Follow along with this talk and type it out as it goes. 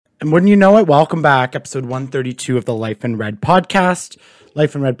And wouldn't you know it, welcome back. Episode 132 of the Life in Red podcast.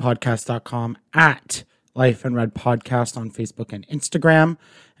 lifeinredpodcast.com, at Life in Red Podcast on Facebook and Instagram.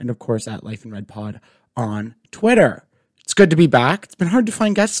 And of course, at Life in Red Pod on Twitter. It's good to be back. It's been hard to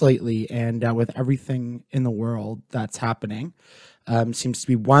find guests lately. And with everything in the world that's happening, seems to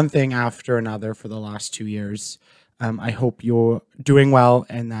be one thing after another for the last 2 years. I hope you're doing well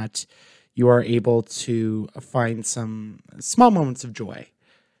and that you are able to find some small moments of joy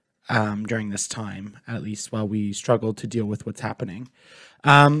during this time, at least while we struggle to deal with what's happening.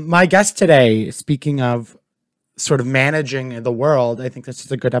 My guest today, speaking of sort of managing the world, I think this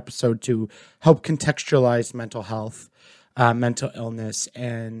is a good episode to help contextualize mental health, mental illness,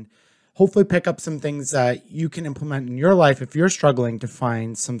 and hopefully pick up some things that you can implement in your life if you're struggling to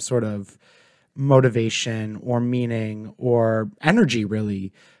find some sort of motivation or meaning or energy,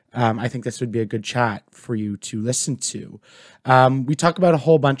 really. I think this would be a good chat for you to listen to. We talk about a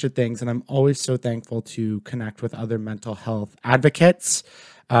whole bunch of things, and I'm always so thankful to connect with other mental health advocates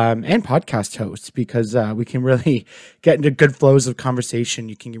and podcast hosts because we can really get into good flows of conversation.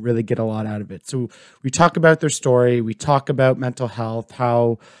 You can really get a lot out of it. So we talk about their story. We talk about mental health,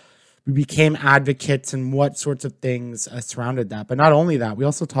 how we became advocates and what sorts of things surrounded that. But not only that, we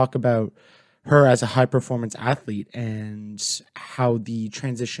also talk about her as a high performance athlete and how the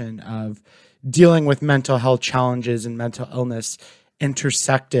transition of dealing with mental health challenges and mental illness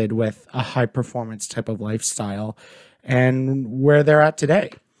intersected with a high performance type of lifestyle and where they're at today.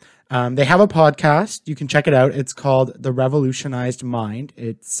 They have a podcast. You can check it out. It's called The Revolutionized Mind.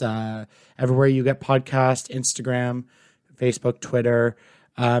 It's everywhere you get podcasts, Instagram, Facebook, Twitter.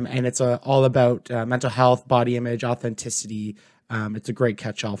 And it's all about mental health, body image, authenticity. It's a great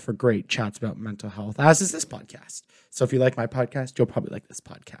catch-all for great chats about mental health, as is this podcast. So if you like my podcast, you'll probably like this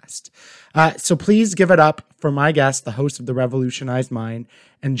podcast. So please give it up for my guest, the host of The Revolutionized Mind,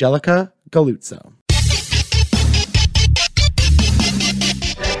 Angelica Galluzzo.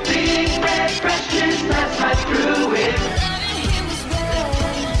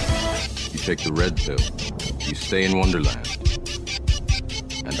 You take the red pill, you stay in Wonderland,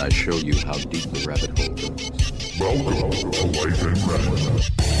 and I show you how deep the rabbit hole goes. Welcome to Life in Red.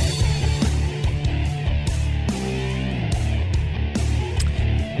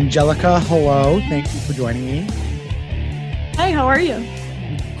 Angelica, hello. Thank you for joining me. Hey, how are you?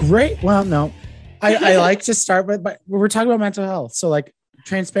 Great. Well, no, I like to start with, but we're talking about mental health. So like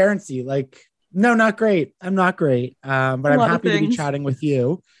transparency, like, no, not great. I'm not great. But I'm happy to be chatting with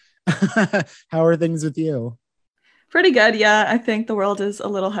you. How are things with you? Pretty good. Yeah, I think the world is a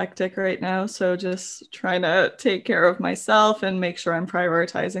little hectic right now. So just trying to take care of myself and make sure I'm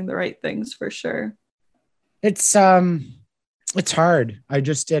prioritizing the right things for sure. It's hard. I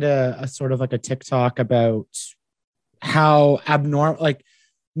just did a sort of like a TikTok about how abnormal, like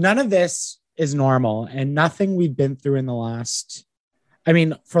none of this is normal and nothing we've been through in the last, I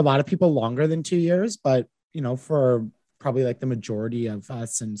mean, for a lot of people longer than 2 years, but you know, for probably like the majority of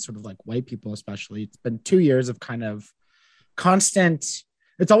us and sort of like white people, especially, it's been 2 years of kind of constant,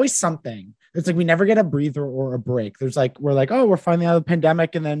 it's always something. It's like, we never get a breather or a break. There's like, we're like, oh, we're finally out of the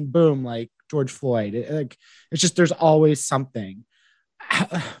pandemic. And then boom, like George Floyd. It's just, there's always something.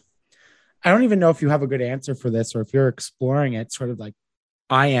 I don't even know if you have a good answer for this or if you're exploring it sort of like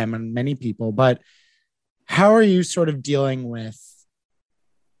I am and many people, but how are you sort of dealing with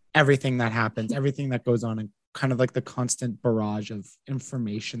everything that happens, everything that goes on, and kind of like the constant barrage of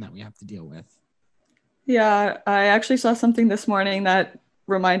information that we have to deal with? Yeah, I actually saw something this morning that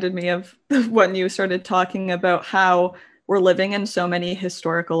reminded me of when you started talking about how we're living in so many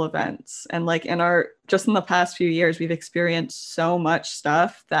historical events. And like just in the past few years, we've experienced so much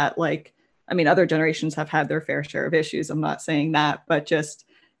stuff that like, I mean, other generations have had their fair share of issues. I'm not saying that, but just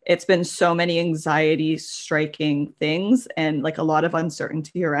it's been so many anxiety striking things and like a lot of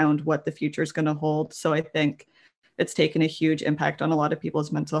uncertainty around what the future is going to hold. So I think it's taken a huge impact on a lot of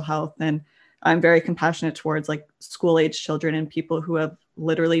people's mental health. And I'm very compassionate towards like school age children and people who have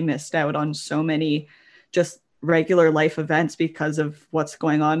literally missed out on so many just regular life events because of what's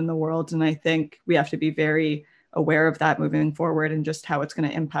going on in the world. And I think we have to be very aware of that moving forward and just how it's going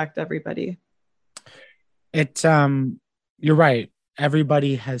to impact everybody. You're right.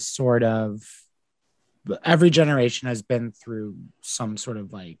 Everybody has sort of, every generation has been through some sort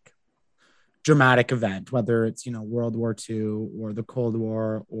of like dramatic event, whether it's, you know, World War II or the Cold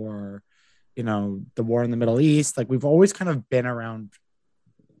War or, you know, the war in the Middle East. Like we've always kind of been around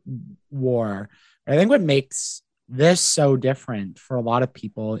war. I think what makes this so different for a lot of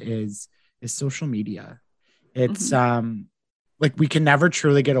people is social media. It's like we can never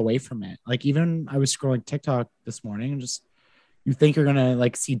truly get away from it. Like even I was scrolling TikTok this morning and just you think you're gonna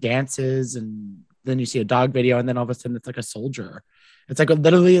like see dances, and then you see a dog video, and then all of a sudden it's like a soldier. It's like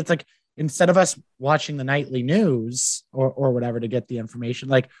literally, it's like instead of us watching the nightly news or whatever to get the information,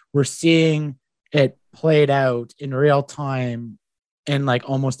 like we're seeing it played out in real time in like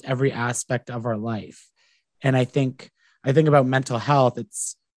almost every aspect of our life. And I think about mental health,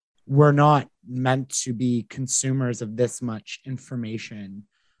 it's we're not meant to be consumers of this much information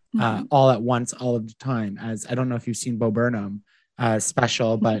all at once, all of the time. As I don't know if you've seen Bo Burnham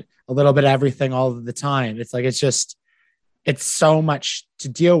special, but a little bit of everything all of the time. It's like, it's so much to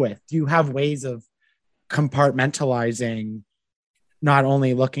deal with. Do you have ways of compartmentalizing, not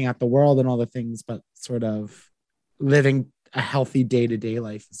only looking at the world and all the things, but sort of living a healthy day-to-day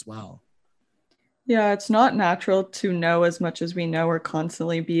life as well? Yeah, it's not natural to know as much as we know or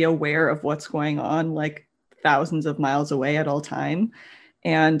constantly be aware of what's going on like thousands of miles away at all time.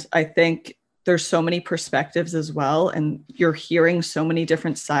 And I think there's so many perspectives as well, and you're hearing so many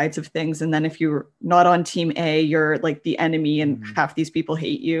different sides of things. And then if you're not on team A, you're like the enemy, and half these people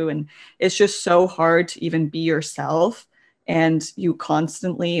hate you. And it's just so hard to even be yourself. And you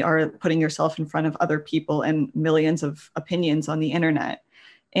constantly are putting yourself in front of other people and millions of opinions on the internet.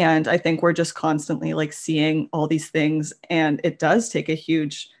 And I think we're just constantly like seeing all these things, and it does take a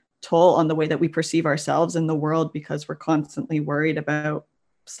huge toll on the way that we perceive ourselves in the world, because we're constantly worried about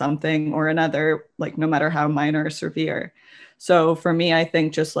something or another, like no matter how minor or severe. So for me, I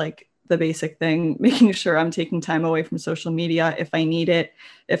think just like the basic thing, making sure I'm taking time away from social media if I need it.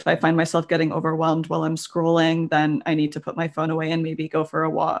 If I find myself getting overwhelmed while I'm scrolling, then I need to put my phone away and maybe go for a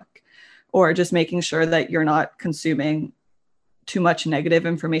walk. Or just making sure that you're not consuming too much negative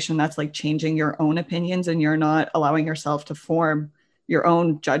information that's like changing your own opinions, and you're not allowing yourself to form your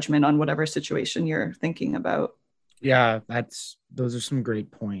own judgment on whatever situation you're thinking about. Yeah, those are some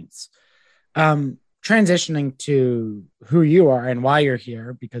great points. Transitioning to who you are and why you're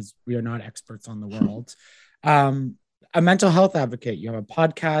here, because we are not experts on the world. A mental health advocate. You have a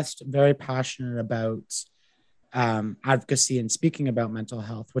podcast, very passionate about advocacy and speaking about mental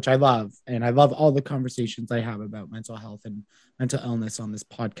health, which I love. And I love all the conversations I have about mental health and mental illness on this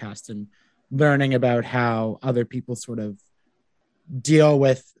podcast, and learning about how other people sort of deal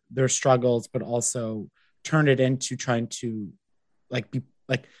with their struggles, but also turn it into trying to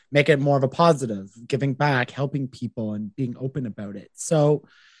make it more of a positive, giving back, helping people, and being open about it. So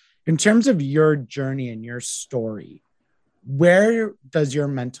in terms of your journey and your story, where does your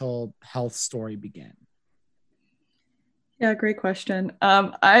mental health story begin? Yeah, great question.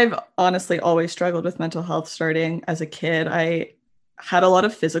 I've honestly always struggled with mental health starting as a kid. I had a lot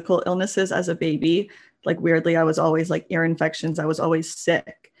of physical illnesses as a baby. Like weirdly, I was always like ear infections. I was always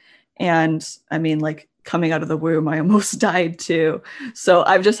sick. And I mean, like coming out of the womb, I almost died too. So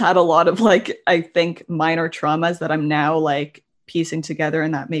I've just had a lot of like, I think minor traumas that I'm now like piecing together,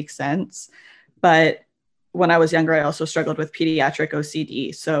 and that makes sense. But when I was younger, I also struggled with pediatric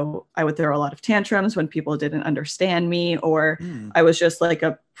OCD. So I would throw a lot of tantrums when people didn't understand me, or I was just like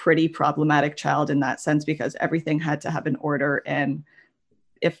a pretty problematic child in that sense, because everything had to have an order. And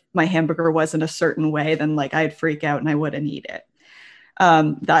if my hamburger wasn't a certain way, then like I'd freak out and I wouldn't eat it.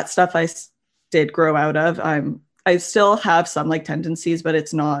 That stuff I did grow out of. I still have some like tendencies, but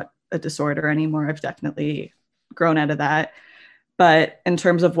it's not a disorder anymore. I've definitely grown out of that. But in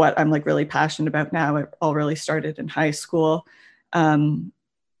terms of what I'm like really passionate about now, it all really started in high school.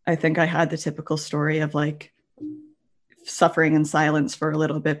 I think I had the typical story of like suffering in silence for a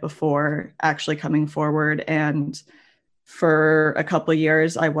little bit before actually coming forward. And for a couple of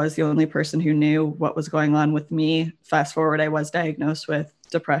years, I was the only person who knew what was going on with me. Fast forward, I was diagnosed with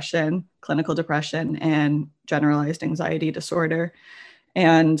depression, clinical depression, and generalized anxiety disorder.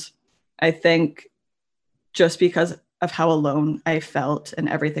 And I think just because of how alone I felt and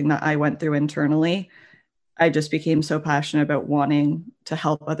everything that I went through internally, I just became so passionate about wanting to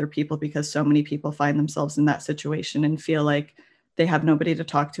help other people, because so many people find themselves in that situation and feel like they have nobody to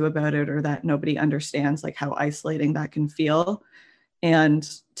talk to about it, or that nobody understands like how isolating that can feel. And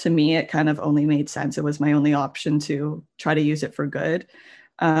to me, it kind of only made sense. It was my only option to try to use it for good.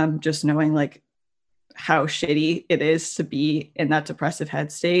 Just knowing like how shitty it is to be in that depressive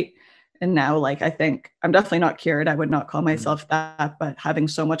head state. And now, like, I think I'm definitely not cured. I would not call myself that, but having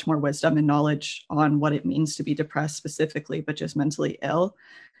so much more wisdom and knowledge on what it means to be depressed specifically, but just mentally ill.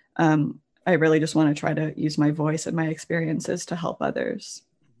 I really just want to try to use my voice and my experiences to help others.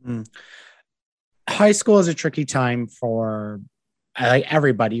 High school is a tricky time for like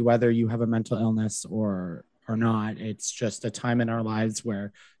everybody, whether you have a mental illness or not. It's just a time in our lives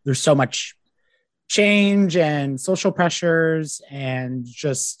where there's so much change and social pressures, and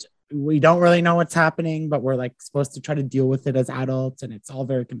just we don't really know what's happening, but we're like supposed to try to deal with it as adults, and it's all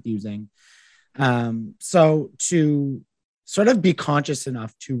very confusing. So to sort of be conscious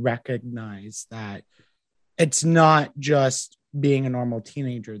enough to recognize that it's not just being a normal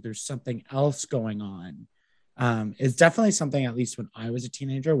teenager, there's something else going on, is definitely something, at least when I was a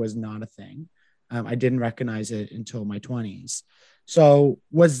teenager, was not a thing. I didn't recognize it until my 20s. So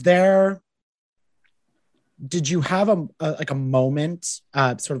did you have a moment,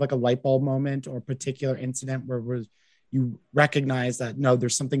 sort of like a light bulb moment or particular incident where you recognize that, no,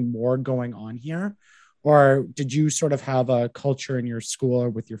 there's something more going on here? Or did you sort of have a culture in your school or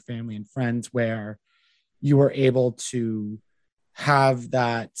with your family and friends where you were able to have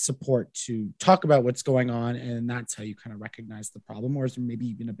that support to talk about what's going on, and that's how you kind of recognize the problem? Or is there maybe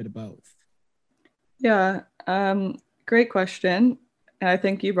even a bit of both? Yeah, great question. And I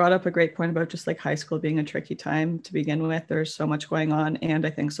think you brought up a great point about just like high school being a tricky time to begin with. There's so much going on, and I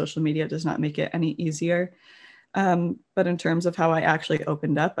think social media does not make it any easier. But in terms of how I actually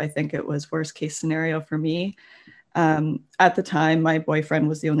opened up, I think it was worst case scenario for me. At the time, my boyfriend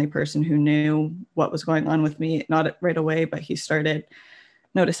was the only person who knew what was going on with me, not right away, but he started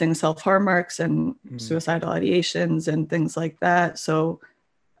noticing self-harm marks and suicidal ideations and things like that. So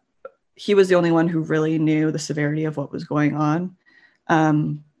he was the only one who really knew the severity of what was going on.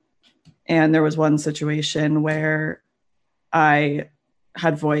 And there was one situation where I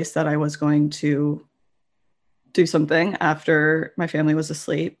had voiced that I was going to do something after my family was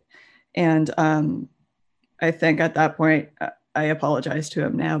asleep. And I think at that point, I apologize to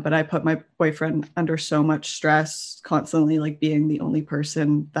him now, but I put my boyfriend under so much stress, constantly like being the only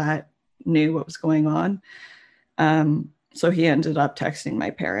person that knew what was going on. So he ended up texting my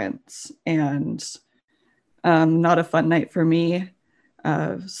parents, and not a fun night for me.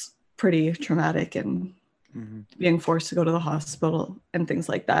 It was pretty traumatic, and being forced to go to the hospital and things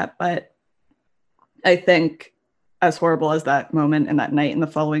like that. But I think as horrible as that moment and that night and the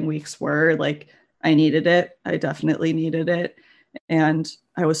following weeks were, like, I needed it. I definitely needed it. And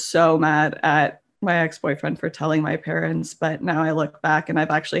I was so mad at my ex-boyfriend for telling my parents. But now I look back, and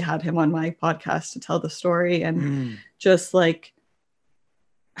I've actually had him on my podcast to tell the story, and just like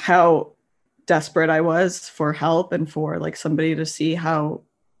how desperate I was for help and for like somebody to see how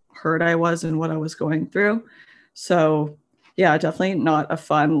hurt I was and what I was going through. So yeah, definitely not a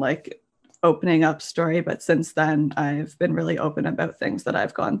fun like opening up story, but since then I've been really open about things that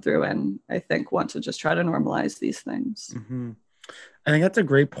I've gone through, and I think want to just try to normalize these things. I think that's a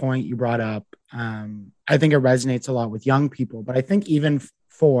great point you brought up. I think it resonates a lot with young people, but I think even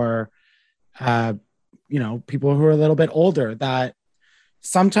for people who are a little bit older, that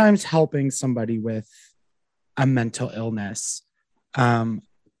sometimes helping somebody with a mental illness,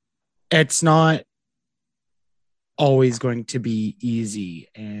 it's not always going to be easy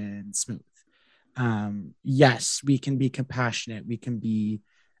and smooth. Yes, we can be compassionate, we can be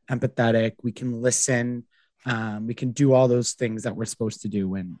empathetic, we can listen, we can do all those things that we're supposed to do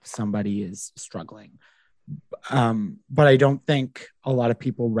when somebody is struggling. But I don't think a lot of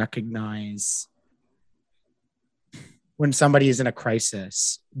people recognize when somebody is in a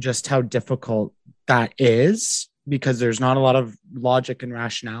crisis, just how difficult that is, because there's not a lot of logic and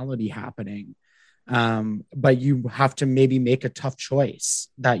rationality happening. But you have to maybe make a tough choice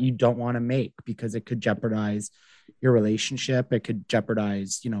that you don't want to make, because it could jeopardize your relationship. It could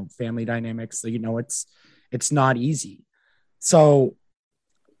jeopardize, family dynamics. So, it's not easy. So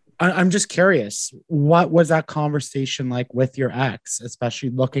I'm just curious, what was that conversation like with your ex, especially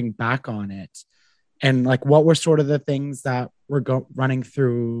looking back on it? And like, what were sort of the things that were running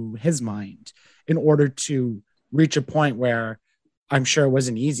through his mind in order to reach a point where, I'm sure it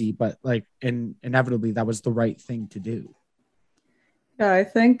wasn't easy, but like inevitably that was the right thing to do? Yeah, I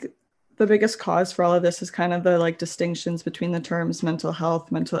think the biggest cause for all of this is kind of the like distinctions between the terms mental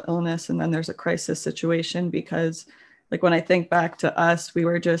health, mental illness, and then there's a crisis situation. Because like when I think back to us, we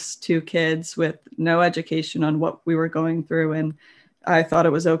were just two kids with no education on what we were going through, and I thought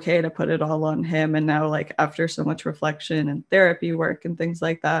it was okay to put it all on him. And now, like, after so much reflection and therapy work and things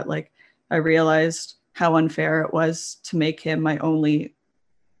like that, like, I realized how unfair it was to make him my only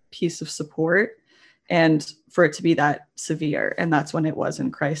piece of support, and for it to be that severe. And that's when it was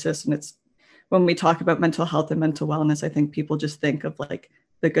in crisis. And it's when we talk about mental health and mental wellness, I think people just think of like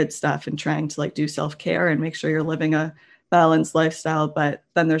the good stuff and trying to like do self-care and make sure you're living a balanced lifestyle. But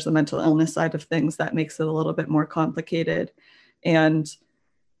then there's the mental illness side of things that makes it a little bit more complicated. And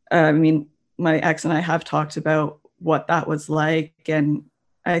I mean, my ex and I have talked about what that was like. And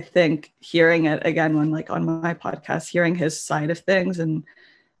I think hearing it again, when like on my podcast, hearing his side of things and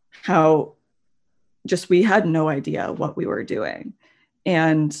how just we had no idea what we were doing.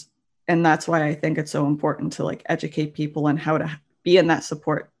 And And that's why I think it's so important to like educate people on how to be in that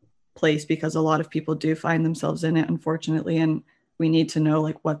support place, because a lot of people do find themselves in it, unfortunately, and we need to know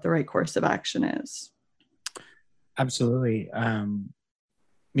like what the right course of action is. Absolutely.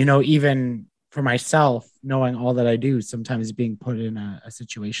 Even for myself, knowing all that I do, sometimes being put in a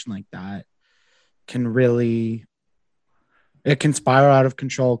situation like that it can spiral out of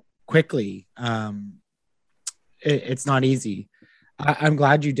control quickly. It's not easy. I'm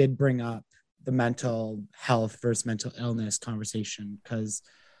glad you did bring up the mental health versus mental illness conversation, because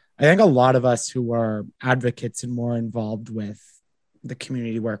I think a lot of us who are advocates and more involved with the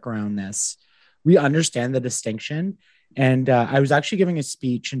community work around this, we understand the distinction. And I was actually giving a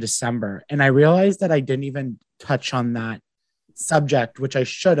speech in December, and I realized that I didn't even touch on that subject, which I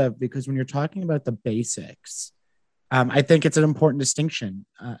should have, because when you're talking about the basics, I think it's an important distinction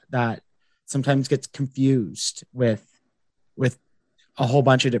that sometimes gets confused with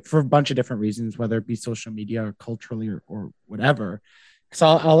for a bunch of different reasons, whether it be social media or culturally or whatever. So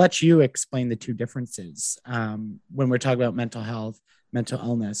I'll let you explain the two differences when we're talking about mental health, mental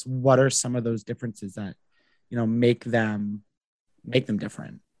illness. What are some of those differences that make them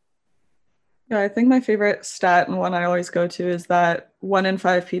different? Yeah, I think my favorite stat and one I always go to is that 1 in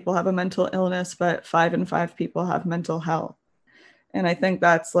 5 people have a mental illness, but 5 in 5 people have mental health. And I think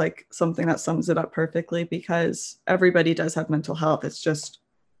that's like something that sums it up perfectly, because everybody does have mental health. It's just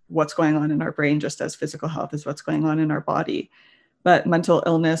what's going on in our brain, just as physical health is what's going on in our body. But mental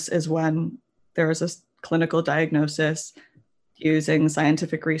illness is when there is a clinical diagnosis using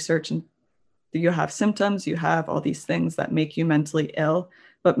scientific research, and you have symptoms, you have all these things that make you mentally ill,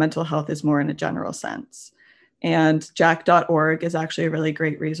 but mental health is more in a general sense. And jack.org is actually a really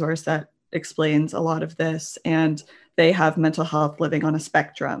great resource that explains a lot of this. And they have mental health living on a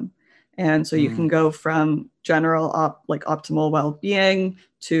spectrum. And so you can go from general optimal well-being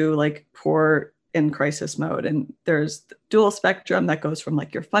to like poor in crisis mode. And there's dual spectrum that goes from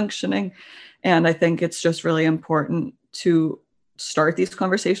like your functioning. And I think it's just really important to start these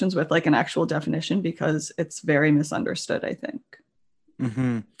conversations with like an actual definition, because it's very misunderstood, I think.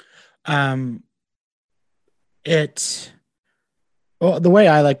 Mm-hmm. The way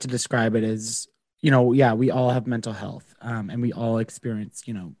I like to describe it is, we all have mental health, and we all experience,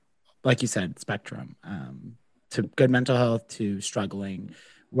 like you said, spectrum, to good mental health to struggling,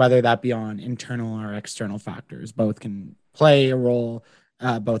 whether that be on internal or external factors. Both can play a role,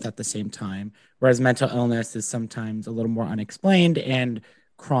 both at the same time. Whereas mental illness is sometimes a little more unexplained and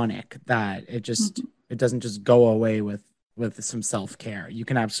chronic, that it doesn't just go away with some self-care. You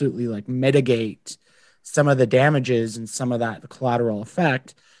can absolutely like mitigate some of the damages and some of that collateral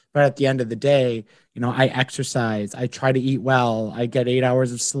effect. But at the end of the day, I exercise, I try to eat well, I get 8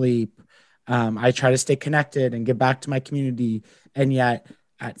 hours of sleep. I try to stay connected and give back to my community. And yet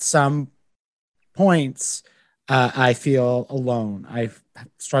at some points, I feel alone. I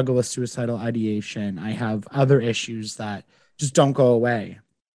struggle with suicidal ideation. I have other issues that just don't go away,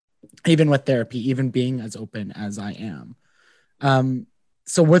 even with therapy, even being as open as I am.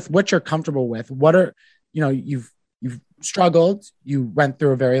 So with what you're comfortable with, what are, you've struggled, you went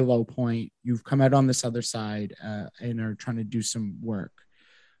through a very low point, you've come out on this other side, and are trying to do some work.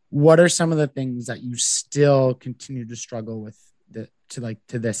 What are some of the things that you still continue to struggle with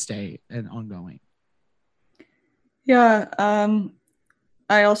to this day and ongoing? Yeah.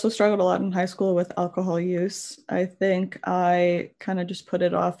 I also struggled a lot in high school with alcohol use. I think I kind of just put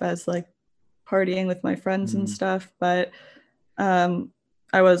it off as like partying with my friends and stuff, but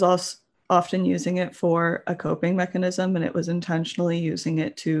I was also often using it for a coping mechanism, and it was intentionally using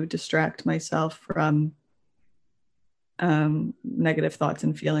it to distract myself from negative thoughts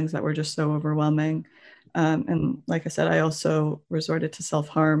and feelings that were just so overwhelming. And like I said, I also resorted to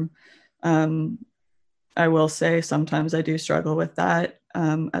self-harm. I will say sometimes I do struggle with that,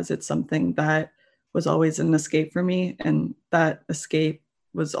 as it's something that was always an escape for me, and that escape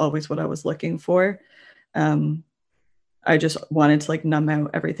was always what I was looking for. I just wanted to like numb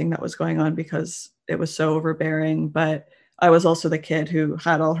out everything that was going on because it was so overbearing. But I was also the kid who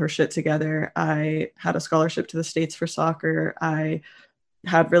had all her shit together. I had a scholarship to the States for soccer. I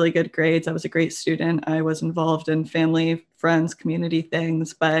had really good grades. I was a great student. I was involved in family, friends, community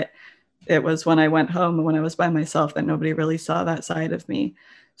things. But it was when I went home and when I was by myself that nobody really saw that side of me.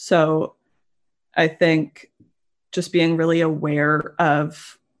 So I think just being really aware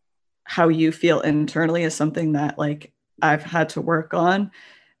of how you feel internally is something that like I've had to work on,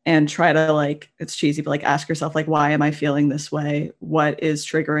 and try to like, it's cheesy, but like ask yourself, like, why am I feeling this way? What is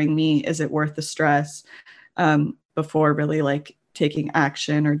triggering me? Is it worth the stress? Before really like taking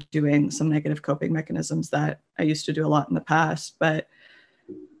action or doing some negative coping mechanisms that I used to do a lot in the past. But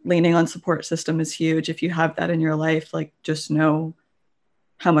leaning on support system is huge. If you have that in your life, like just know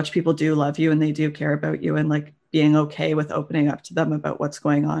how much people do love you and they do care about you, and like being okay with opening up to them about what's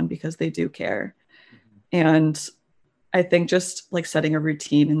going on because they do care. And I think just like setting a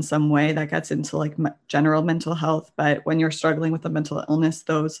routine in some way that gets into like general mental health. But when you're struggling with a mental illness,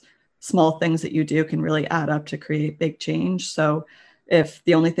 those small things that you do can really add up to create big change. So if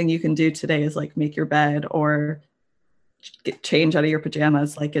the only thing you can do today is like make your bed or change out of your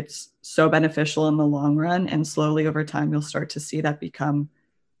pajamas, like it's so beneficial in the long run. And slowly over time, you'll start to see that become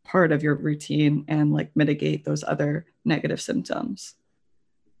part of your routine and like mitigate those other negative symptoms.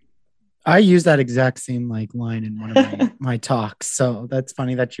 I use that exact same like line in one of my talks. So that's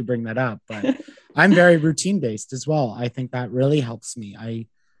funny that you bring that up, but I'm very routine based as well. I think that really helps me.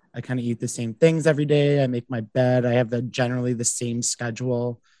 I kind of eat the same things every day. I make my bed. I have generally the same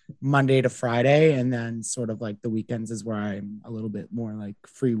schedule Monday to Friday. And then sort of like the weekends is where I'm a little bit more like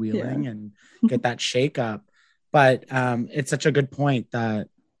freewheeling and get that shake up. But it's such a good point that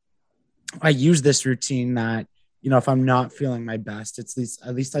I use this routine that, you know, if I'm not feeling my best, at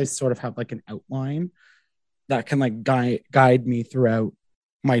least I sort of have like an outline that can like guide me throughout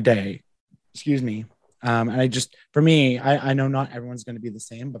my day. Excuse me. And I just, for me, I know not everyone's going to be the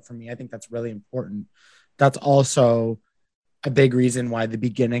same, but for me, I think that's really important. That's also a big reason why the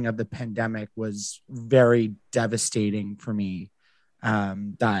beginning of the pandemic was very devastating for me.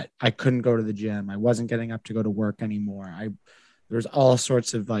 That I couldn't go to the gym. I wasn't getting up to go to work anymore. There's all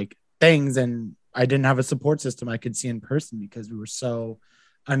sorts of like things, and I didn't have a support system I could see in person because we were so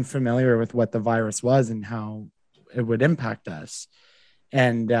unfamiliar with what the virus was and how it would impact us.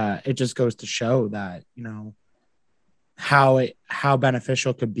 And it just goes to show that, you know, how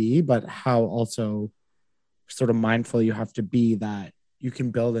beneficial it could be, but how also sort of mindful you have to be that you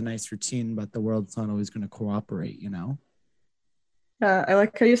can build a nice routine, but the world's not always going to cooperate, you know? I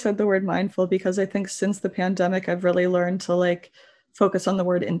like how you said the word mindful, because I think since the pandemic, I've really learned to like focus on the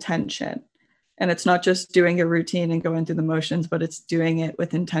word intention. And it's not just doing your routine and going through the motions, but it's doing it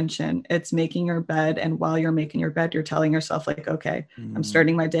with intention. It's making your bed. And while you're making your bed, you're telling yourself like, okay, I'm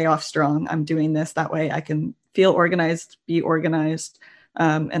starting my day off strong. I'm doing this. That way I can feel organized, be organized,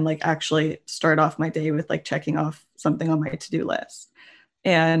 and like actually start off my day with like checking off something on my to-do list.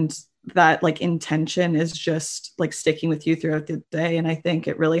 And that like intention is just like sticking with you throughout the day. And I think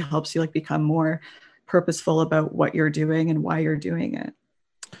it really helps you like become more purposeful about what you're doing and why you're doing it.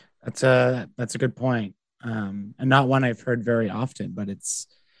 That's a good point. And not one I've heard very often, but it's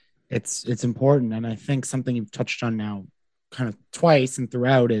important. And I think something you've touched on now kind of twice and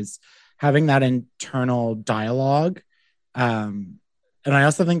throughout is having that internal dialogue. And I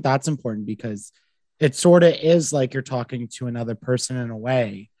also think that's important because it sort of is like you're talking to another person in a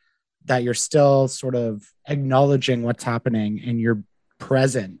way that you're still sort of acknowledging what's happening and you're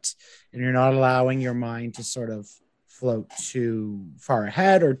present and you're not allowing your mind to sort of float too far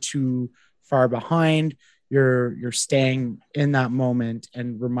ahead or too far behind. You're staying in that moment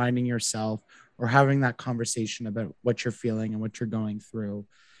and reminding yourself or having that conversation about what you're feeling and what you're going through.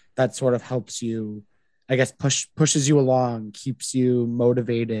 That sort of helps you, I guess, pushes you along, keeps you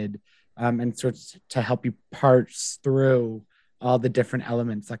motivated, and sorts to help you parse through all the different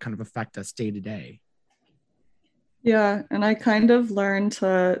elements that kind of affect us day to day. Yeah. And I kind of learned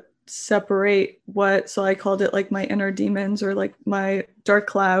to separate so I called it like my inner demons, or like my dark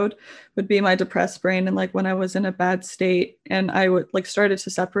cloud would be my depressed brain. And like when I was in a bad state and I would like started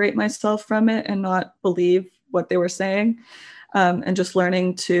to separate myself from it and not believe what they were saying. And just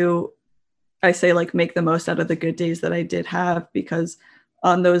learning to, I say, like make the most out of the good days that I did have, because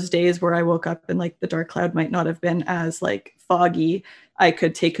on those days where I woke up and like the dark cloud might not have been as like foggy, I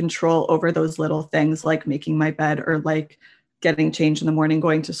could take control over those little things like making my bed or like getting changed in the morning,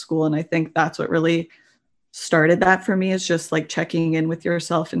 going to school. And I think that's what really started that for me, is just like checking in with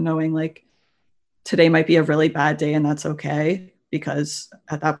yourself and knowing like today might be a really bad day and that's okay. Because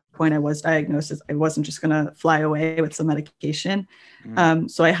at that point I was diagnosed, I wasn't just going to fly away with some medication.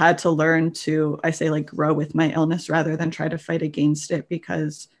 So I had to learn to, I say, like grow with my illness rather than try to fight against it,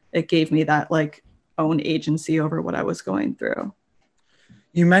 because it gave me that like own agency over what I was going through.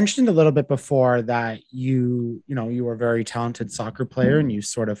 You mentioned a little bit before that you were a very talented soccer player and you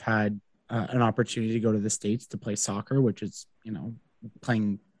sort of had an opportunity to go to the States to play soccer, which is, you know,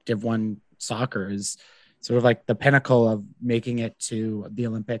 playing Div 1 soccer is sort of like the pinnacle of making it to the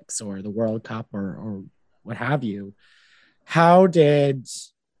Olympics or the World Cup or what have you. How did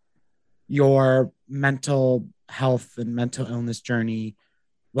your mental health and mental illness journey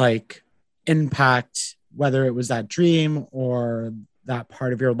like impact whether it was that dream or that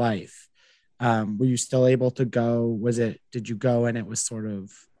part of your life? Were you still able to go? Did you go and it was sort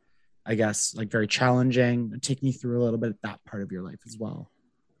of I guess, like very challenging? Take me through a little bit of that part of your life as well.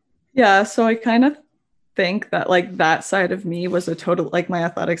 Yeah, so I kind of think that like that side of me was a total, like my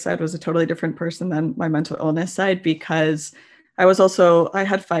athletic side was a totally different person than my mental illness side, because I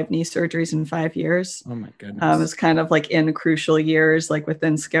had 5 knee surgeries in 5 years. Oh my It goodness. was kind of like in crucial years, like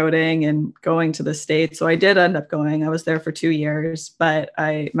within scouting and going to the States. So I did end up going. I was there for 2 years, but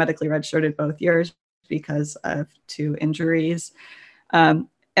I medically redshirted both years because of 2 injuries. And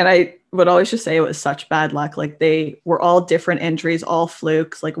I would always just say it was such bad luck. Like they were all different injuries, all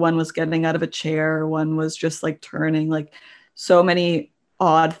flukes. Like one was getting out of a chair, one was just like turning, like so many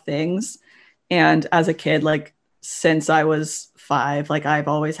odd things. And as a kid, like since I was 5, like I've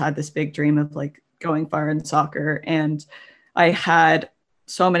always had this big dream of like going far in soccer. And I had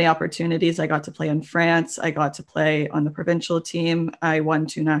so many opportunities. I got to play in France. I got to play on the provincial team. I won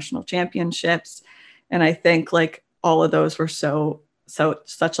 2 national championships. And I think like all of those were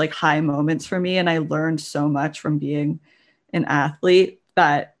such like high moments for me, and I learned so much from being an athlete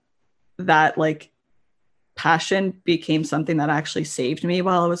that like passion became something that actually saved me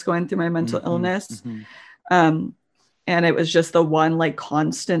while I was going through my mental illness. um and it was just the one like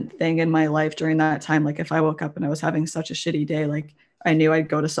constant thing in my life during that time. Like if I woke up and I was having such a shitty day, like I knew I'd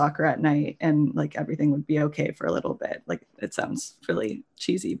go to soccer at night and like everything would be okay for a little bit. Like it sounds really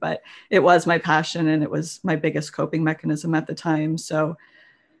cheesy, but it was my passion and it was my biggest coping mechanism at the time. So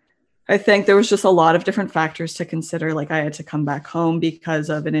I think there was just a lot of different factors to consider. Like I had to come back home because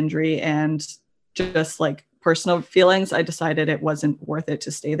of an injury, and just like personal feelings, I decided it wasn't worth it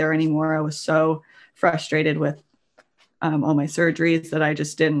to stay there anymore. I was so frustrated with all my surgeries that I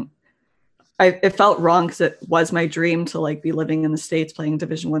just didn't. It felt wrong because it was my dream to like be living in the States playing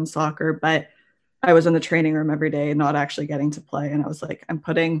Division 1 soccer, but I was in the training room every day, not actually getting to play. And I was like, I'm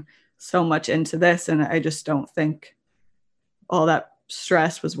putting so much into this, and I just don't think all that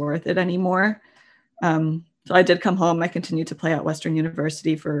stress was worth it anymore. So I did come home. I continued to play at Western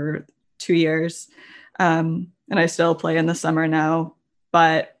University for 2 years. And I still play in the summer now.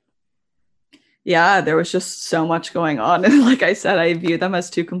 But yeah, there was just so much going on. And like I said, I view them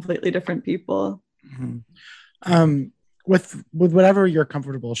as two completely different people. Mm-hmm. With whatever you're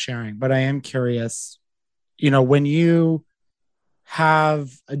comfortable sharing, but I am curious, when you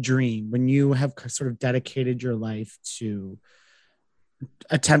have a dream, when you have sort of dedicated your life to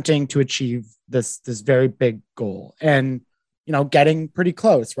attempting to achieve this very big goal, and getting pretty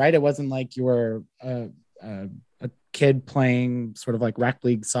close, right? It wasn't like you were a kid playing sort of like rec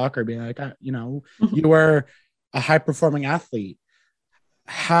league soccer, being like, you were a high performing athlete.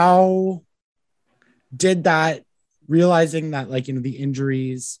 How did that, realizing that, like, the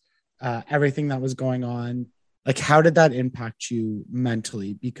injuries, everything that was going on, like, how did that impact you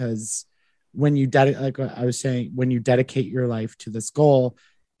mentally? Because when you like I was saying, when you dedicate your life to this goal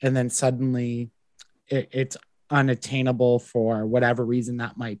and then suddenly it's unattainable for whatever reason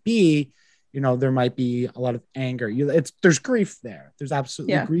that might be, there might be a lot of anger. There's grief there. There's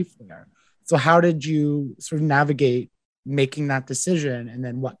absolutely grief there. So how did you sort of navigate making that decision, and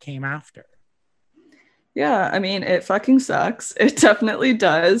then what came after? Yeah, I mean, it fucking sucks. It definitely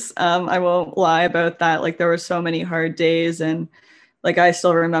does. I won't lie about that. Like there were so many hard days, and like I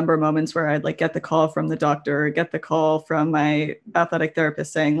still remember moments where I'd like get the call from the doctor, get the call from my athletic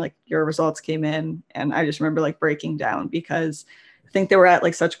therapist saying like your results came in, and I just remember like breaking down because I think they were at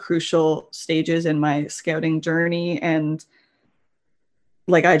like such crucial stages in my scouting journey, and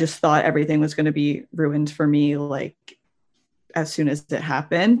like I just thought everything was going to be ruined for me like as soon as it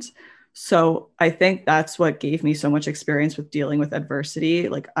happened. So I think that's what gave me so much experience with dealing with adversity.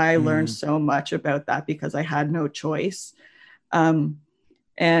 Like I learned so much about that because I had no choice.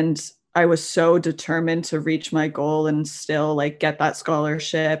 And I was so determined to reach my goal and still like get that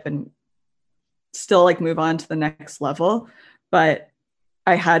scholarship and still like move on to the next level. But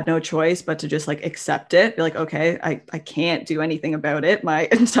I had no choice but to just like accept it. Be like, okay, I can't do anything about it. My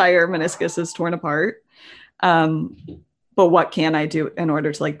entire meniscus is torn apart. But what can I do in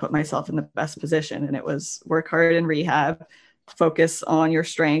order to like put myself in the best position? And it was work hard in rehab, focus on your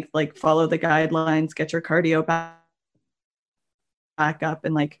strength, like follow the guidelines, get your cardio back up,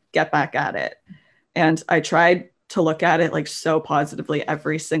 and like get back at it. And I tried to look at it like so positively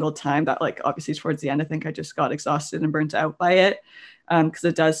every single time that like obviously towards the end, I think I just got exhausted and burnt out by it. Because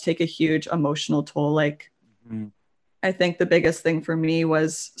it does take a huge emotional toll. Like I think the biggest thing for me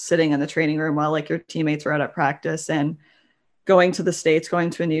was sitting in the training room while like your teammates were out at practice, and going to the States,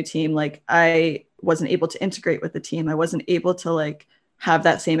 going to a new team. Like I wasn't able to integrate with the team. I wasn't able to like have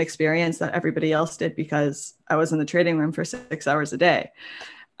that same experience that everybody else did because I was in the training room for 6 hours a day.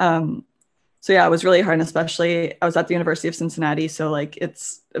 So yeah, it was really hard. And especially I was at the University of Cincinnati. So like,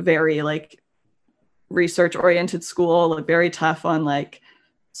 it's a very like research oriented school, like very tough on like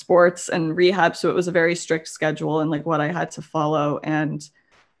sports and rehab. So it was a very strict schedule and like what I had to follow, and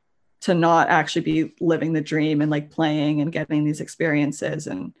to not actually be living the dream and like playing and getting these experiences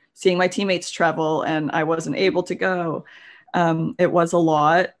and seeing my teammates travel and I wasn't able to go. It was a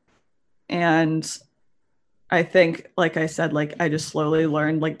lot. And I think, like I said, like I just slowly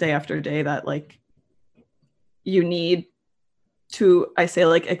learned like day after day that like you need to, I say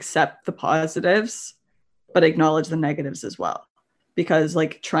like accept the positives, but acknowledge the negatives as well. Because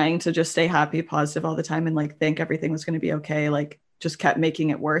like trying to just stay happy, positive all the time and like think everything was going to be okay, like just kept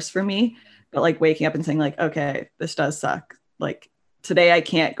making it worse for me. But like waking up and saying like, okay, this does suck. Like today I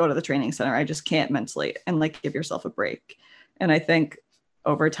can't go to the training center. I just can't mentally, and like give yourself a break. And I think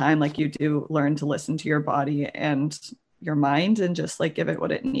over time, like you do learn to listen to your body and your mind and just like give it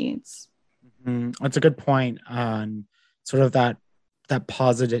what it needs. That's a good point on sort of that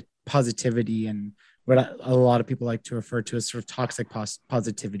positivity and what a lot of people like to refer to as sort of toxic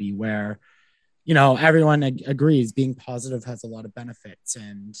positivity, where everyone agrees being positive has a lot of benefits,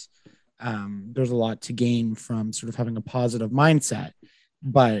 and there's a lot to gain from sort of having a positive mindset.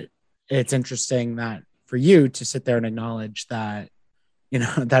 But it's interesting that for you to sit there and acknowledge that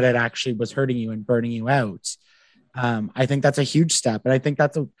that it actually was hurting you and burning you out. I think that's a huge step, and I think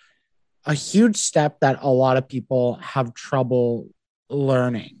that's a huge step that a lot of people have trouble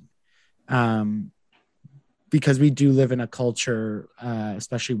learning, because we do live in a culture,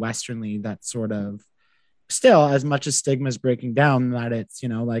 especially Westernly, that sort of still, as much as stigma is breaking down, that it's,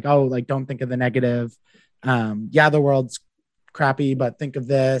 like, oh, like, don't think of the negative. Yeah, the world's crappy, but think of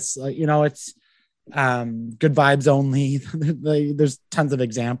this, like, it's good vibes only. There's tons of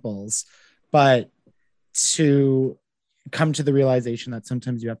examples, but to come to the realization that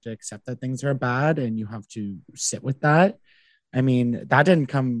sometimes you have to accept that things are bad and you have to sit with that. I mean, that didn't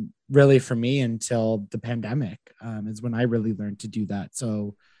come really for me until the pandemic, is when I really learned to do that.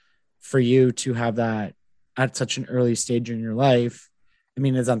 So for you to have that at such an early stage in your life, I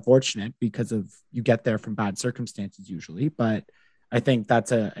mean, it's unfortunate because of you get there from bad circumstances usually, but I think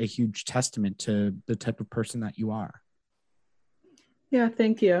that's a huge testament to the type of person that you are. Yeah,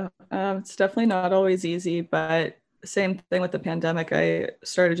 thank you. It's definitely not always easy, but same thing with the pandemic. I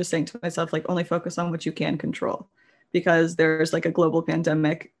started just saying to myself, like, only focus on what you can control, because there's like a global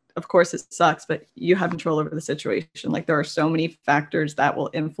pandemic. Of course it sucks, but you have control over the situation. Like there are so many factors that will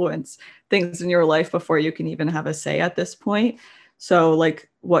influence things in your life before you can even have a say at this point. So like,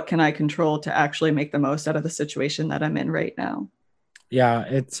 what can I control to actually make the most out of the situation that I'm in right now? Yeah,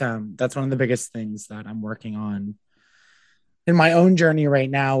 it's that's one of the biggest things that I'm working on in my own journey right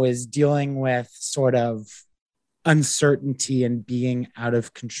now, is dealing with sort of uncertainty and being out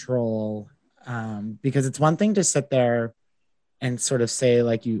of control. Because it's one thing to sit there and sort of say,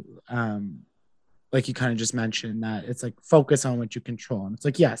 like you kind of just mentioned, that it's like focus on what you control. And it's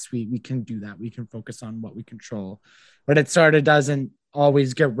like, yes, we can do that. We can focus on what we control, but it sort of doesn't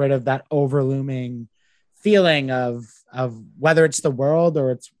always get rid of that overlooming feeling of whether it's the world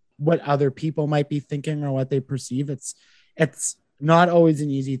or it's what other people might be thinking or what they perceive. It's not always an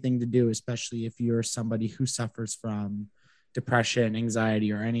easy thing to do, especially if you're somebody who suffers from depression,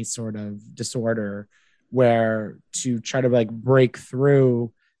 anxiety, or any sort of disorder, where to try to like break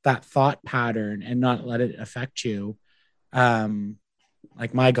through that thought pattern and not let it affect you.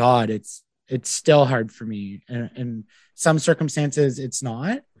 Like, my God, it's still hard for me. And in some circumstances, it's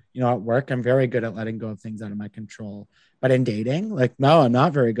not. At work, I'm very good at letting go of things out of my control. But in dating, like, no, I'm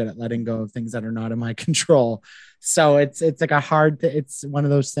not very good at letting go of things that are not in my control. So it's like it's one of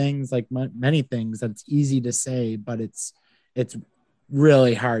those things, like many things, that's easy to say, but it's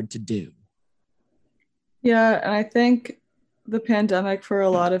really hard to do. Yeah, and I think the pandemic for a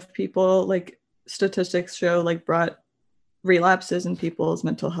lot of people, like statistics show, like brought relapses in people's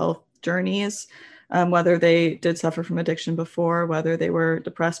mental health journeys, whether they did suffer from addiction before, whether they were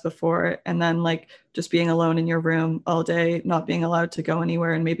depressed before, and then like just being alone in your room all day, not being allowed to go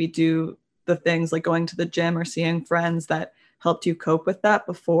anywhere and maybe do the things like going to the gym or seeing friends that helped you cope with that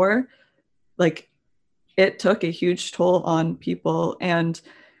before. Like, it took a huge toll on people. And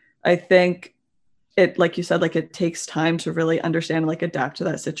I think it, like you said, like it takes time to really understand, like adapt to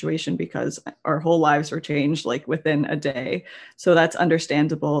that situation, because our whole lives were changed like within a day. So that's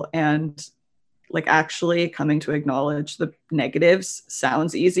understandable. And like actually coming to acknowledge the negatives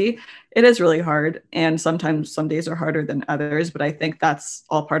sounds easy. It is really hard. And sometimes some days are harder than others, but I think that's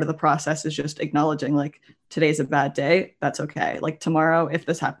all part of the process, is just acknowledging like today's a bad day. That's okay. Like tomorrow, if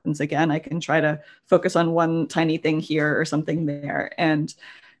this happens again, I can try to focus on one tiny thing here or something there. And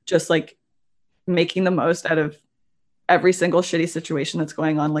just like making the most out of every single shitty situation that's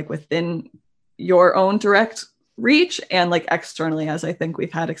going on, like within your own direct reach and like externally, as I think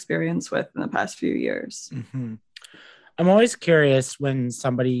we've had experience with in the past few years. Mm-hmm. I'm always curious when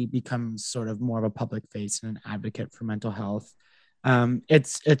somebody becomes sort of more of a public face and an advocate for mental health.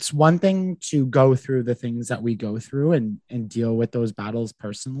 It's one thing to go through the things that we go through and deal with those battles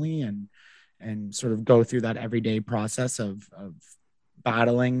personally and sort of go through that everyday process of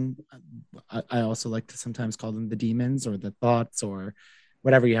battling. I also like to sometimes call them the demons or the thoughts or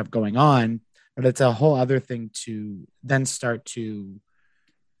whatever you have going on. But it's a whole other thing to then start to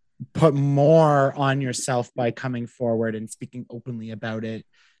put more on yourself by coming forward and speaking openly about it,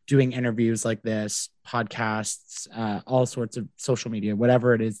 doing interviews like this, podcasts, all sorts of social media,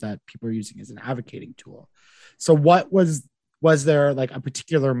 whatever it is that people are using as an advocating tool. So what was there like a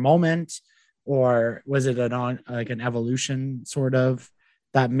particular moment, or was it an evolution sort of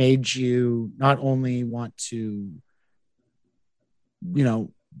that made you not only want to,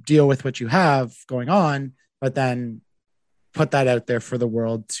 deal with what you have going on, but then put that out there for the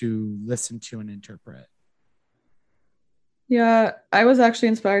world to listen to and interpret? Yeah, I was actually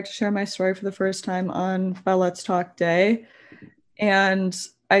inspired to share my story for the first time on Bell Let's Talk Day. And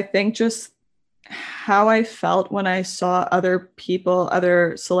I think just how I felt when I saw other people,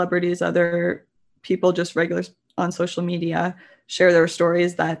 other celebrities, other people just regular on social media share their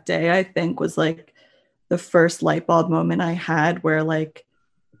stories that day, I think was like the first light bulb moment I had where like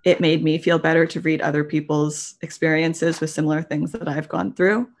it made me feel better to read other people's experiences with similar things that I've gone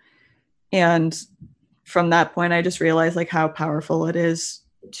through. And from that point, I just realized like how powerful it is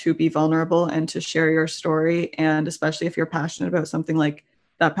to be vulnerable and to share your story. And especially if you're passionate about something, like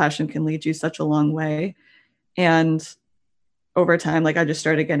that passion can lead you such a long way. And over time, like I just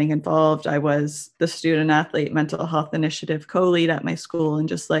started getting involved. I was the student athlete mental health initiative co-lead at my school, and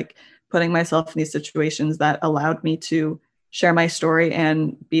just like putting myself in these situations that allowed me to share my story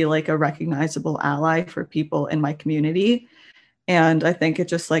and be like a recognizable ally for people in my community. And I think it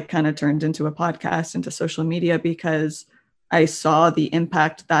just like kind of turned into a podcast, into social media, because I saw the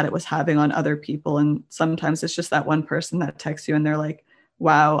impact that it was having on other people. And sometimes it's just that one person that texts you and they're like,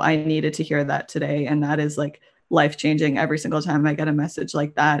 wow, I needed to hear that today. And that is like life-changing every single time I get a message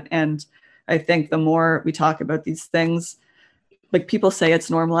like that. And I think the more we talk about these things, like people say it's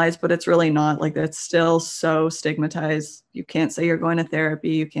normalized, but it's really not. Like it's still so stigmatized. You can't say you're going to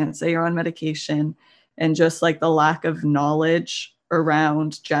therapy. You can't say you're on medication. And just like the lack of knowledge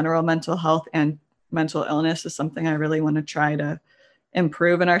around general mental health and mental illness is something I really want to try to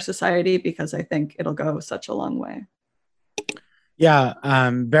improve in our society, because I think it'll go such a long way.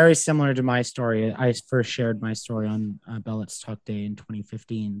 Yeah, very similar to my story. I first shared my story on Bell Let's Talk Day in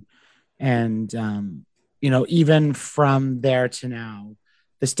 2015. And, even from there to now,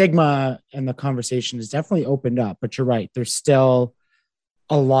 the stigma and the conversation has definitely opened up. But you're right. There's still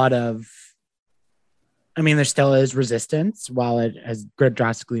a lot of, there still is resistance. While it has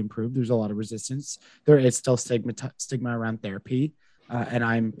drastically improved, there's a lot of resistance. There is still stigma around therapy. And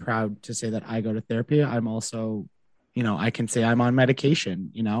I'm proud to say that I go to therapy. I'm also, I can say I'm on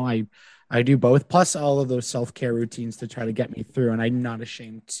medication. I do both, plus all of those self-care routines to try to get me through. And I'm not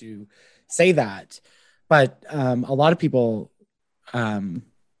ashamed to say that. But a lot of people,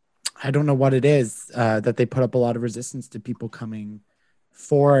 I don't know what it is, that they put up a lot of resistance to people coming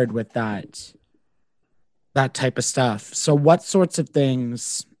forward with that type of stuff. So what sorts of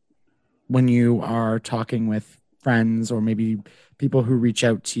things, when you are talking with friends or maybe people who reach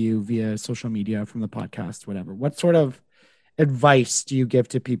out to you via social media, from the podcast, whatever, what sort of advice do you give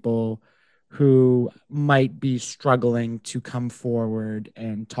to people who might be struggling to come forward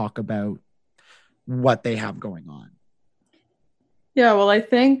and talk about what they have going on? Yeah, well, I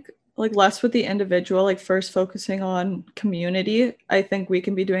think like less with the individual, like first focusing on community. I think we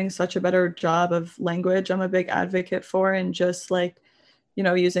can be doing such a better job of language. I'm a big advocate for, and just like,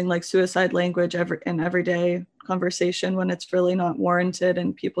 using like suicide language in everyday conversation when it's really not warranted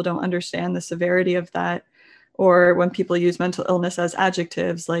and people don't understand the severity of that. Or when people use mental illness as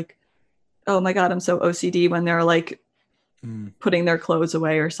adjectives, like, oh my God, I'm so OCD, when they're like putting their clothes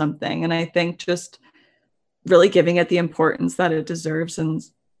away or something. And I think just really giving it the importance that it deserves and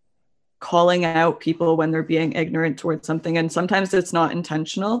calling out people when they're being ignorant towards something. And sometimes it's not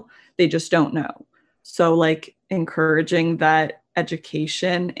intentional, they just don't know. So like encouraging that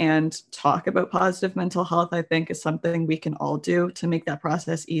education and talk about positive mental health, I think is something we can all do to make that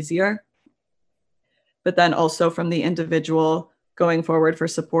process easier. But then also from the individual going forward for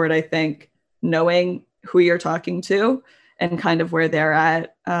support, I think knowing who you're talking to and kind of where they're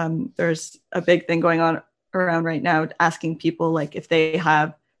at. There's a big thing going on around right now, asking people like if they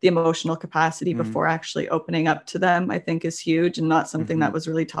have the emotional capacity before actually opening up to them, I think is huge, and not something that was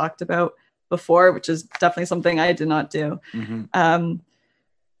really talked about before, which is definitely something I did not do.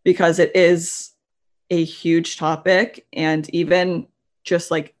 Because it is a huge topic, and even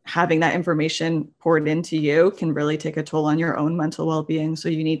just like having that information poured into you can really take a toll on your own mental well-being. So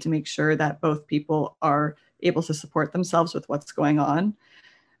you need to make sure that both people are able to support themselves with what's going on.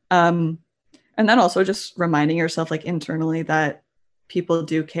 And then also just reminding yourself like internally that people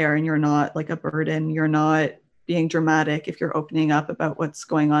do care and you're not like a burden. You're not being dramatic if you're opening up about what's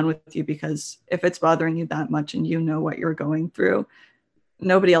going on with you, because if it's bothering you that much and you know what you're going through,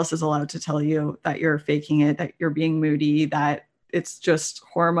 nobody else is allowed to tell you that you're faking it, that you're being moody, that it's just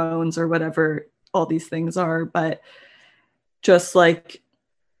hormones or whatever all these things are. But just like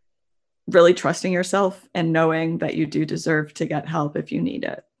really trusting yourself and knowing that you do deserve to get help if you need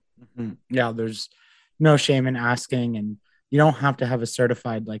it. Yeah, there's no shame in asking, and you don't have to have a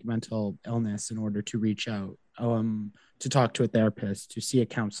certified like mental illness in order to reach out, to talk to a therapist, to see a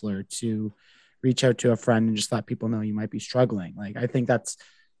counselor, to reach out to a friend and just let people know you might be struggling. Like, I think that's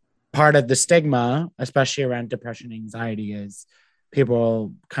part of the stigma, especially around depression, anxiety, is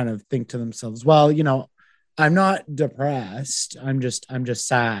people kind of think to themselves, well, you know, I'm not depressed. I'm just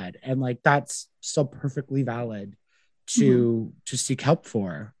sad. And like, that's still perfectly valid to seek help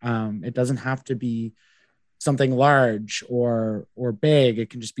for. It doesn't have to be something large or big. It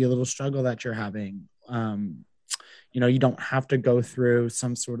can just be a little struggle that you're having. You know, you don't have to go through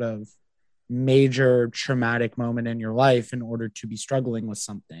some sort of major traumatic moment in your life in order to be struggling with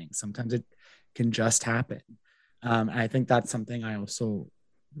something. Sometimes it can just happen. I think that's something I also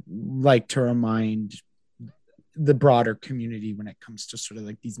like to remind the broader community when it comes to sort of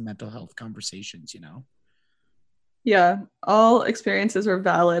like these mental health conversations, you know? Yeah, all experiences are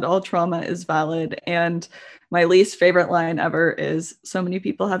valid. All trauma is valid. And my least favorite line ever is, so many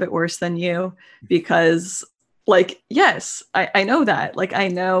people have it worse than you, because like, yes, I know that. Like, I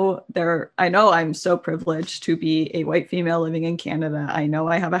know I'm so privileged to be a white female living in Canada. I know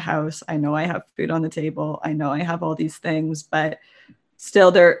I have a house. I know I have food on the table. I know I have all these things, but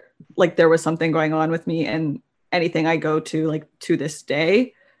still there was something going on with me, and anything I go to, like to this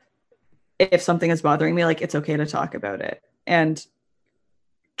day, if something is bothering me, like it's okay to talk about it. And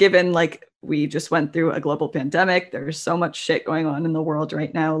given like we just went through a global pandemic, there's so much shit going on in the world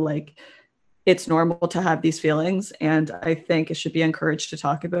right now. Like, it's normal to have these feelings, and I think it should be encouraged to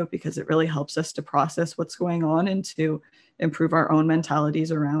talk about, because it really helps us to process what's going on and to improve our own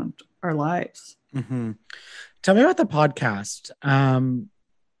mentalities around our lives. Tell me about the podcast.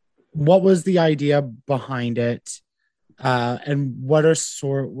 What was the idea behind it? And what are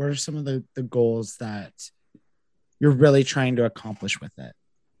some of the goals that you're really trying to accomplish with it?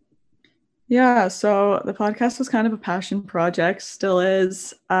 Yeah, so the podcast was kind of a passion project, still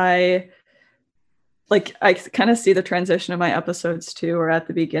is. I kind of see the transition of my episodes too, or at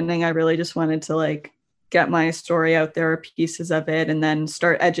the beginning, I really just wanted to like get my story out there, pieces of it, and then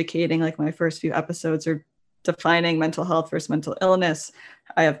start educating. Like, my first few episodes are defining mental health versus mental illness.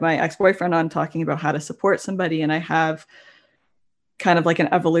 I have my ex-boyfriend on talking about how to support somebody, and I have kind of like an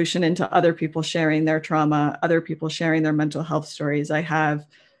evolution into other people sharing their trauma, other people sharing their mental health stories. I have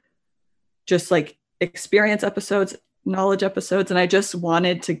just like experience episodes, knowledge episodes, and I just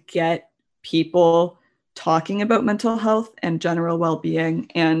wanted to get people talking about mental health and general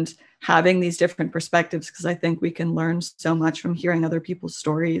well-being and having these different perspectives, because I think we can learn so much from hearing other people's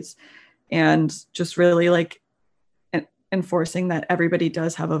stories, and just really like enforcing that everybody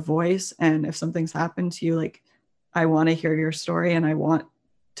does have a voice. And if something's happened to you, like, I want to hear your story and I want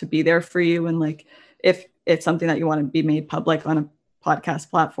to be there for you. And like, if it's something that you want to be made public on a podcast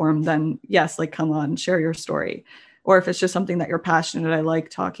platform, then yes, like, come on, share your story. Or if it's just something that you're passionate, I like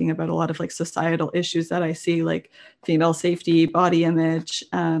talking about a lot of like societal issues that I see, like female safety, body image,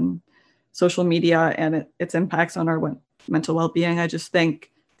 social media, and its impacts on our mental well-being. I just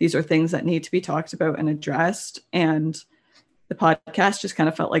think these are things that need to be talked about and addressed. And the podcast just kind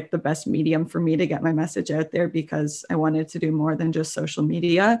of felt like the best medium for me to get my message out there, because I wanted to do more than just social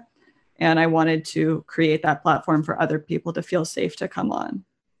media. And I wanted to create that platform for other people to feel safe to come on.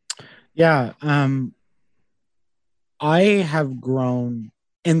 Yeah. I have grown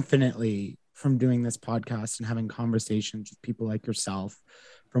infinitely from doing this podcast and having conversations with people like yourself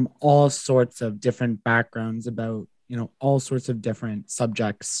from all sorts of different backgrounds about, you know, all sorts of different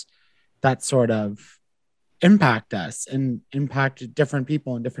subjects that sort of impact us and impact different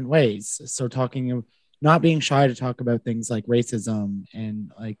people in different ways. So not being shy to talk about things like racism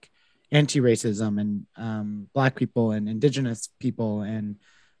and like anti-racism and Black people and Indigenous people and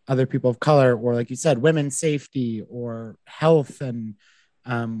other people of color, or like you said, women's safety or health and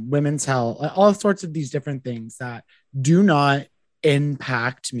women's health, all sorts of these different things that do not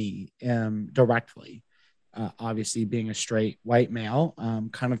impact me directly. Obviously, being a straight white male,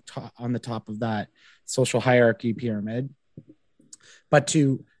 kind of on the top of that social hierarchy pyramid, but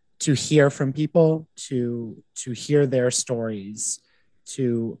to hear from people, to hear their stories,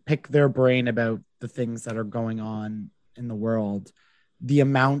 to pick their brain about the things that are going on in the world, the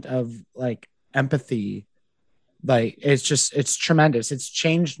amount of like empathy, like it's tremendous. It's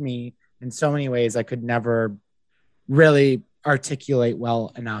changed me in so many ways I could never really articulate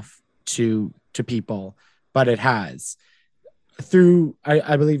well enough to people, but it has. Through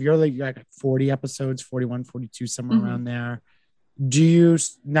I believe you're like 40 episodes, 41, 42, somewhere around there. Do you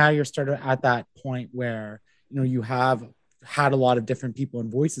now you're started at that point where you have had a lot of different people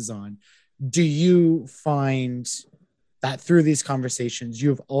and voices on? Do you find that through these conversations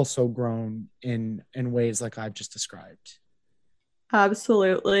you've also grown in ways like I've just described?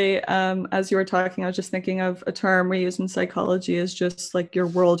 Absolutely. As you were talking, I was just thinking of a term we use in psychology is just like your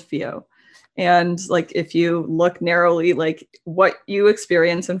worldview. And like if you look narrowly, like what you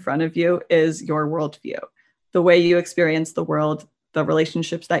experience in front of you is your worldview. The way you experience the world, the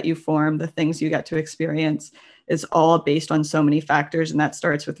relationships that you form, the things you get to experience is all based on so many factors. And that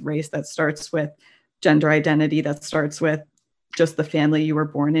starts with race, that starts with gender identity, that starts with just the family you were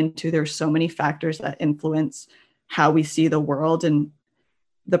born into. There's so many factors that influence how we see the world and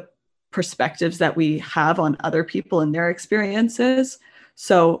the perspectives that we have on other people and their experiences.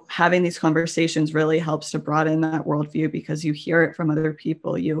 So having these conversations really helps to broaden that worldview because you hear it from other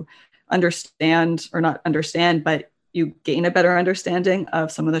people. You understand, or not understand, but you gain a better understanding of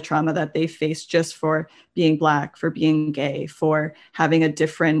some of the trauma that they face just for being Black, for being gay, for having a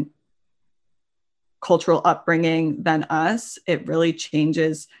different cultural upbringing than us. It really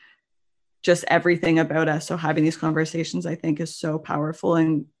changes just everything about us. So having these conversations, I think, is so powerful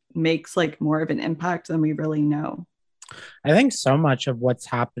and makes like more of an impact than we really know. I think so much of what's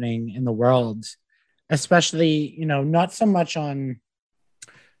happening in the world, especially, not so much on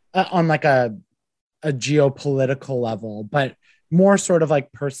like a geopolitical level, but more sort of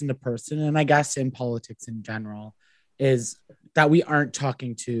like person to person. And I guess in politics in general, is that we aren't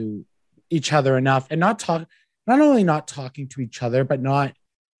talking to each other enough, and not only not talking to each other, but not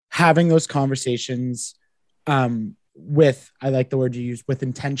having those conversations with, I like the word you use, with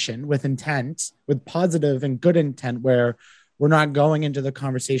intention, with intent, with positive and good intent, where we're not going into the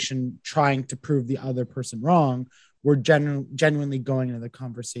conversation trying to prove the other person wrong. We're genuinely going into the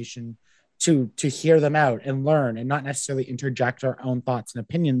conversation to hear them out and learn, and not necessarily interject our own thoughts and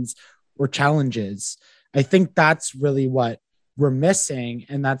opinions or challenges. I think that's really what we're missing.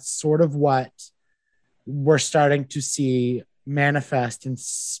 And that's sort of what we're starting to see manifest and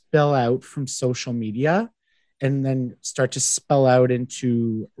spill out from social media, and then start to spill out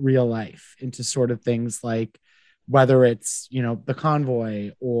into real life, into sort of things like whether it's, the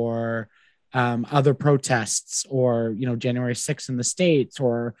convoy or other protests, or, January 6th in the States,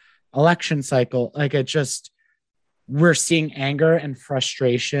 or election cycle. Like we're seeing anger and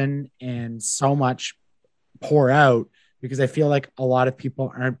frustration and so much pour out, because I feel like a lot of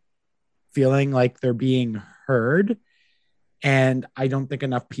people aren't feeling like they're being heard. And I don't think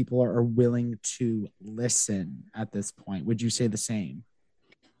enough people are willing to listen at this point. Would you say the same?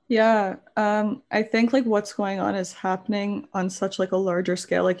 Yeah, I think like what's going on is happening on such like a larger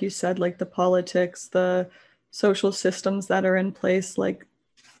scale, like you said, like the politics, the social systems that are in place. Like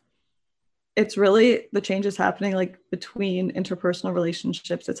it's really, the change is happening like between interpersonal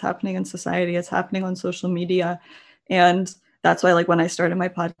relationships. It's happening in society. It's happening on social media. And that's why like when I started my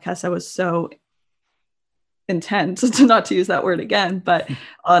podcast, I was so intent to not to use that word again, but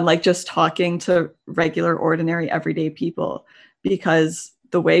on like just talking to regular, ordinary, everyday people, because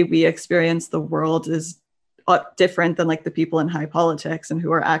the way we experience the world is different than like the people in high politics and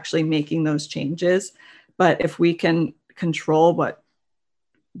who are actually making those changes. But if we can control what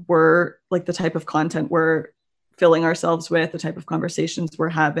we're like, the type of content we're filling ourselves with, the type of conversations we're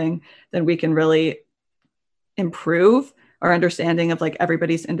having, then we can really improve our understanding of like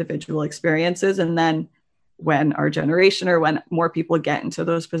everybody's individual experiences. And then when our generation, or when more people get into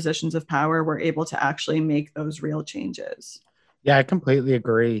those positions of power, we're able to actually make those real changes. Yeah, I completely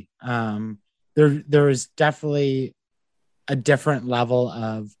agree. There is definitely a different level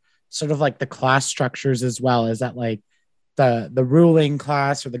of sort of like the class structures as well. Is that like the ruling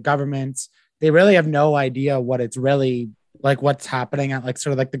class or the governments, they really have no idea what it's really like, what's happening at like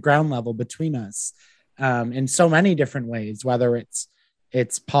sort of like the ground level between us, in so many different ways, whether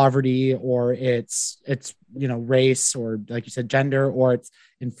it's poverty, or it's race, or like you said, gender, or it's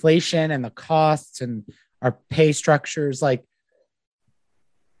inflation and the costs and our pay structures. Like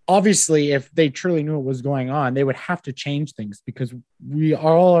obviously, if they truly knew what was going on, they would have to change things, because we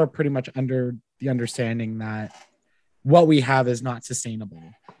all are pretty much under the understanding that what we have is not sustainable.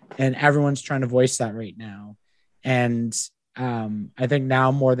 And everyone's trying to voice that right now. And I think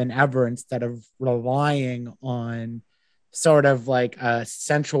now more than ever, instead of relying on sort of like a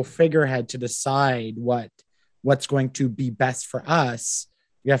central figurehead to decide what's going to be best for us,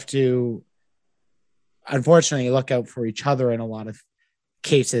 we have to unfortunately look out for each other in a lot of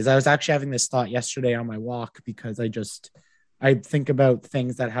cases. I was actually having this thought yesterday on my walk, because I think about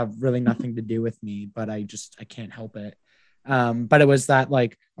things that have really nothing to do with me, but I can't help it. But it was that,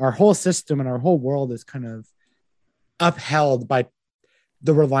 like, our whole system and our whole world is kind of upheld by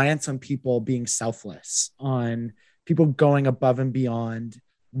the reliance on people being selfless, on people going above and beyond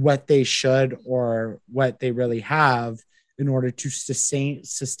what they should or what they really have in order to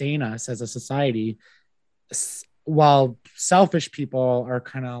sustain us as a society, while selfish people are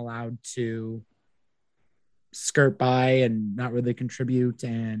kind of allowed to skirt by and not really contribute.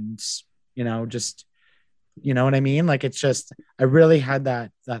 And, just, you know what I mean? Like, it's just, I really had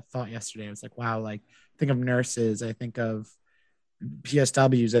that thought yesterday. I was like, wow, like, I think of nurses, I think of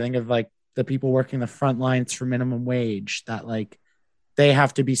PSWs, I think of like the people working the front lines for minimum wage, that like they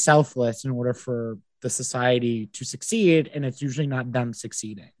have to be selfless in order for the society to succeed. And it's usually not them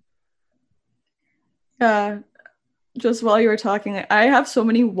succeeding. Yeah. Just while you were talking, I have so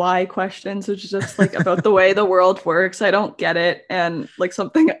many why questions, which is just like about the way the world works. I don't get it. And like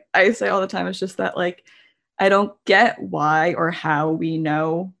something I say all the time is just that, like, I don't get why or how we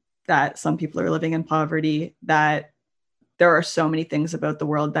know that some people are living in poverty, that there are so many things about the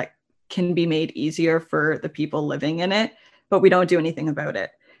world that can be made easier for the people living in it, but we don't do anything about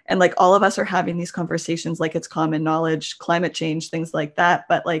it. And like all of us are having these conversations like it's common knowledge, climate change, things like that,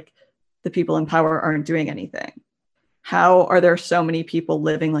 but like the people in power aren't doing anything. How are there so many people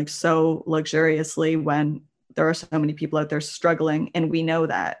living like so luxuriously when there are so many people out there struggling, and we know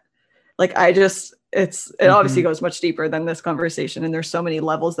that? Like, it obviously goes much deeper than this conversation, and there's so many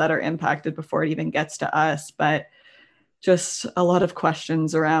levels that are impacted before it even gets to us, but just a lot of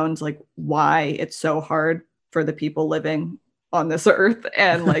questions around like why it's so hard for the people living on this earth,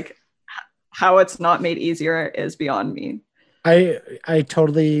 and like how it's not made easier is beyond me. I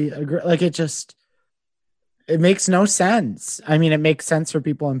totally agree. Like, it makes no sense. I mean, it makes sense for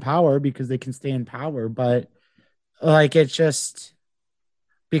people in power because they can stay in power, but like, it's just,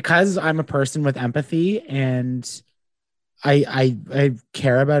 because I'm a person with empathy and I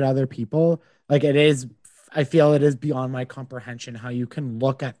care about other people. Like, I feel it is beyond my comprehension how you can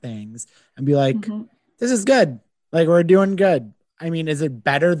look at things and be like, this is good. Like, we're doing good. I mean, is it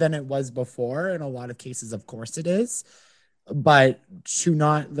better than it was before? In a lot of cases, of course it is. But to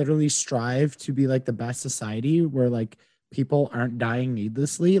not literally strive to be like the best society where like people aren't dying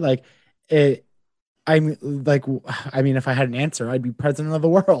needlessly, like it, I'm like, I mean, if I had an answer, I'd be president of the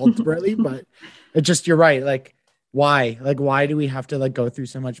world, really. But it's just, you're right. Like, why? Like, why do we have to like go through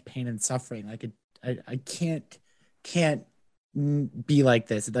so much pain and suffering? Like, I can't be like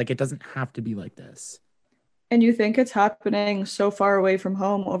this. Like, it doesn't have to be like this. And you think it's happening so far away from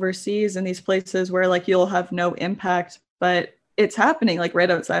home, overseas, in these places where like you'll have no impact, but it's happening like right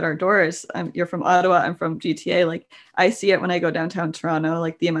outside our doors. You're from Ottawa, I'm from GTA. Like, I see it when I go downtown Toronto,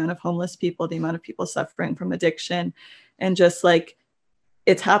 like the amount of homeless people, the amount of people suffering from addiction, and just like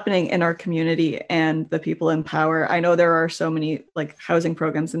it's happening in our community and the people in power. I know there are so many like housing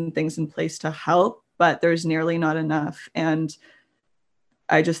programs and things in place to help, but there's nearly not enough. And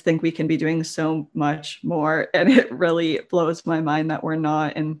I just think we can be doing so much more. And it really blows my mind that we're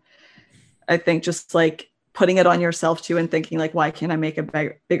not. And I think just like putting it on yourself too, and thinking like, why can't I make a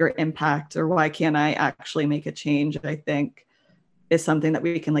bigger impact, or why can't I actually make a change, I think is something that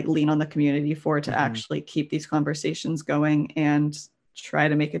we can like lean on the community for, to actually keep these conversations going and try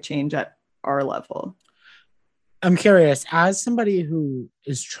to make a change at our level. I'm curious, as somebody who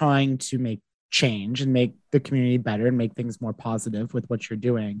is trying to make change and make the community better and make things more positive with what you're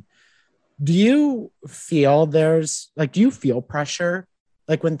doing, do you feel pressure,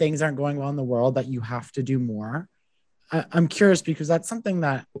 like when things aren't going well in the world, that you have to do more? I'm curious because that's something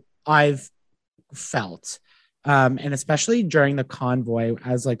that I've felt, and especially during the convoy,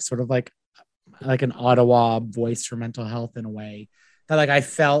 as like sort of like an Ottawa voice for mental health, in a way that like I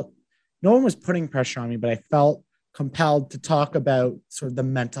felt no one was putting pressure on me, but I felt compelled to talk about sort of the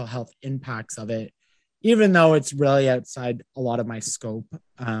mental health impacts of it, even though it's really outside a lot of my scope.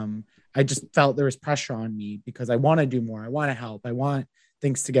 I just felt there was pressure on me because I want to do more. I want to help. I want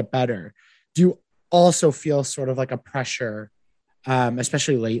things to get better. Do you also feel sort of like a pressure,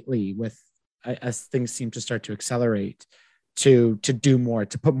 especially lately as things seem to start to accelerate? to do more,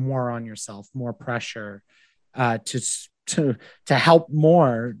 to put more on yourself, more pressure, to help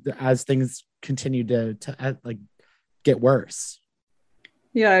more as things continue to like get worse.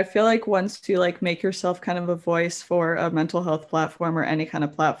 Yeah, I feel like once you like make yourself kind of a voice for a mental health platform or any kind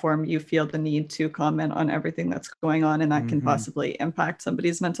of platform, you feel the need to comment on everything that's going on and that can possibly impact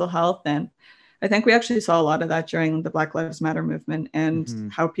somebody's mental health. And I think we actually saw a lot of that during the Black Lives Matter movement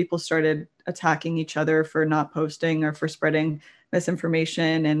and how people started attacking each other for not posting or for spreading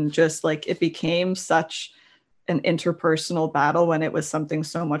misinformation. And just like it became such an interpersonal battle when it was something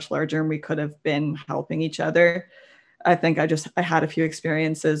so much larger and we could have been helping each other. I think I had a few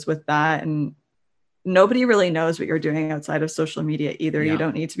experiences with that, and nobody really knows what you're doing outside of social media either. Yeah. You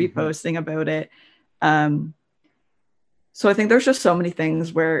don't need to be posting about it. So I think there's just so many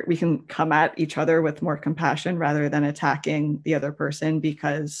things where we can come at each other with more compassion rather than attacking the other person,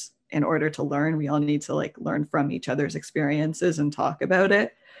 because in order to learn, we all need to like learn from each other's experiences and talk about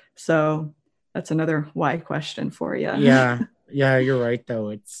it. So that's another why question for you. Yeah. Yeah, you're right though.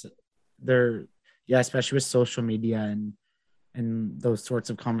 It's there. Yeah, especially with social media and those sorts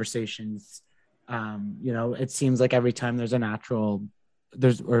of conversations. It seems like every time there's a natural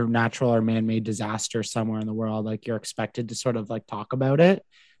or man-made disaster somewhere in the world, like you're expected to sort of like talk about it,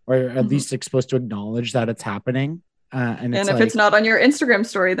 or at least supposed to acknowledge that it's happening. And if it's not on your Instagram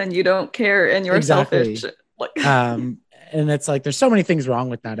story, then you don't care and you're selfish. And it's like there's so many things wrong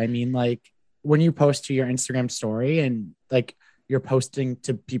with that. I mean, like when you post to your Instagram story and like you're posting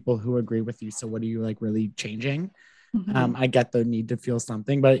to people who agree with you. So what are you like really changing? I get the need to feel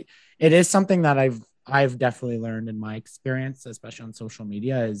something, but it is something that I've definitely learned in my experience, especially on social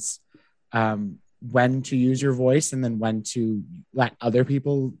media, is when to use your voice and then when to let other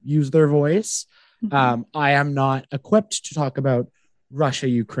people use their voice. I am not equipped to talk about Russia,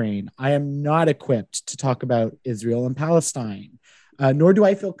 Ukraine. I am not equipped to talk about Israel and Palestine, nor do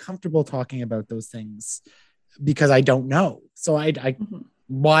I feel comfortable talking about those things because I don't know. So I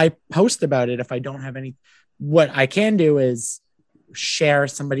why post about it if I don't have any? What I can do is share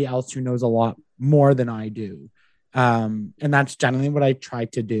somebody else who knows a lot more than I do. And that's generally what I try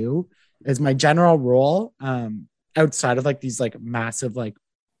to do is my general rule, outside of like these like massive, like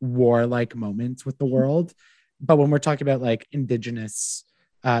war-like moments with the world. But when we're talking about like Indigenous,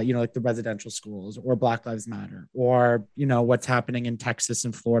 like the residential schools or Black Lives Matter, or, what's happening in Texas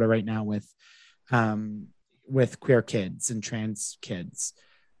and Florida right now with queer kids and trans kids,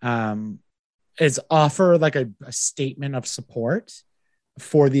 is offer like a statement of support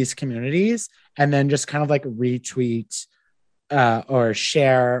for these communities, and then just kind of like retweet or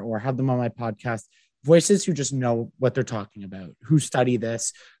share or have them on my podcast, voices who just know what they're talking about, who study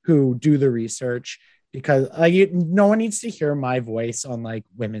this, who do the research, because no one needs to hear my voice on like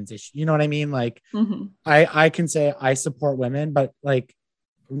women's issues. You know what I mean? Like I can say I support women, but like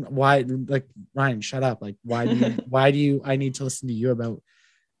why, like Ryan, shut up. Like why do you I need to listen to you about,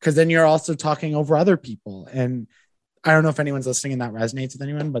 because then you're also talking over other people. And I don't know if anyone's listening and that resonates with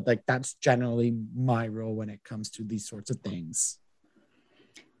anyone, but like that's generally my role when it comes to these sorts of things.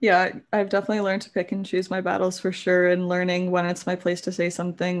 Yeah, I've definitely learned to pick and choose my battles for sure, and learning when it's my place to say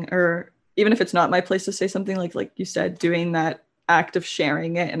something, or even if it's not my place to say something, like you said, doing that act of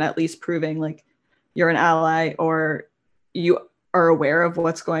sharing it and at least proving like you're an ally or you are aware of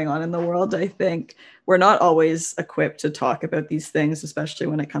what's going on in the world. I think we're not always equipped to talk about these things, especially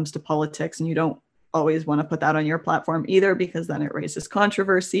when it comes to politics, and you don't always want to put that on your platform either, because then it raises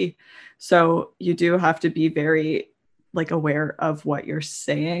controversy. So you do have to be very like aware of what you're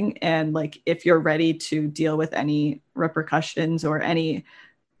saying, and like if you're ready to deal with any repercussions or any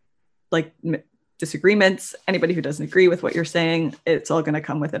like disagreements, anybody who doesn't agree with what you're saying, it's all going to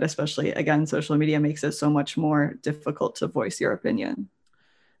come with it. Especially again, social media makes it so much more difficult to voice your opinion.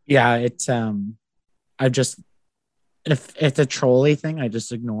 Yeah, it's if it's a trolley thing, I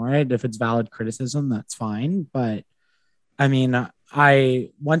just ignore it. If it's valid criticism, that's fine. But I mean,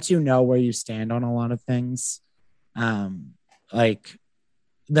 once you know where you stand on a lot of things, like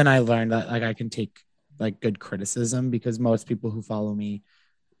then I learned that like I can take like good criticism, because most people who follow me,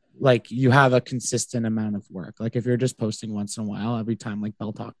 like you have a consistent amount of work. Like if you're just posting once in a while, every time like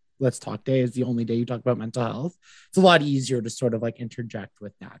Let's Talk Day is the only day you talk about mental health, it's a lot easier to sort of like interject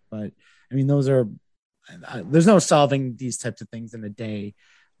with that. But I mean, there's no solving these types of things in a day.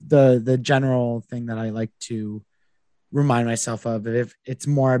 The general thing that I like to remind myself of, if it's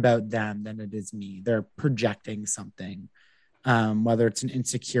more about them than it is me, they're projecting something, whether it's an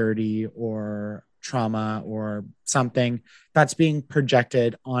insecurity or trauma or something that's being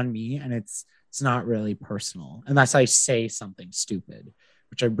projected on me, and it's not really personal unless I say something stupid,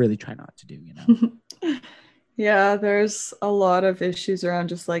 which I really try not to do, Yeah, there's a lot of issues around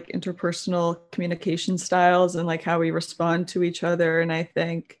just like interpersonal communication styles and like how we respond to each other. And I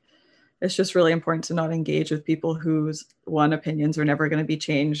think it's just really important to not engage with people whose opinions are never going to be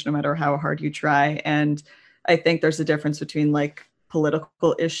changed no matter how hard you try. And I think there's a difference between like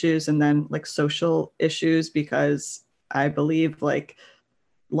political issues and then like social issues, because I believe like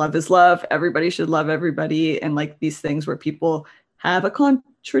love is love. Everybody should love everybody. And like these things where people have a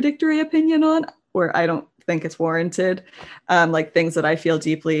contradictory opinion on, where I don't think it's warranted, like things that I feel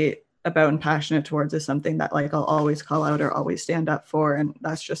deeply about and passionate towards is something that like I'll always call out or always stand up for. And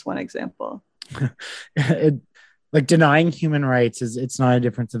that's just one example. Like denying human rights it's not a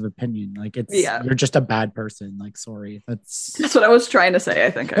difference of opinion. Like you're just a bad person. Like, sorry. That's what I was trying to say. I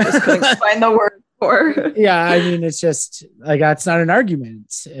think I just couldn't find the word for. Yeah. I mean, it's just like, that's not an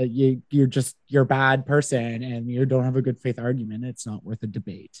argument. You're a bad person and you don't have a good faith argument. It's not worth a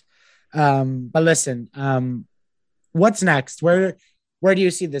debate. But listen, what's next? Where do you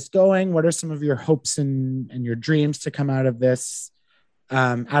see this going? What are some of your hopes and your dreams to come out of this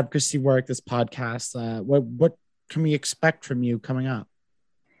advocacy work, this podcast? What can we expect from you coming up?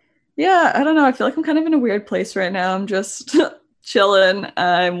 Yeah, I don't know. I feel like I'm kind of in a weird place right now. I'm just chilling.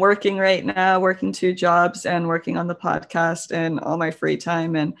 I'm working right now, working 2 jobs and working on the podcast and all my free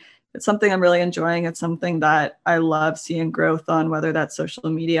time. And it's something I'm really enjoying. It's something that I love seeing growth on, whether that's social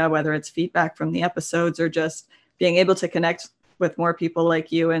media, whether it's feedback from the episodes, or just being able to connect with more people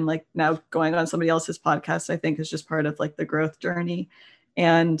like you. And like now going on somebody else's podcast, I think is just part of like the growth journey,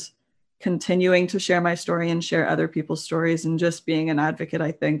 and continuing to share my story and share other people's stories, and just being an advocate,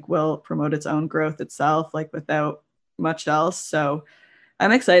 I think will promote its own growth itself, like without much else. So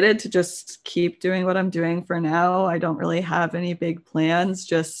I'm excited to just keep doing what I'm doing for now. I don't really have any big plans,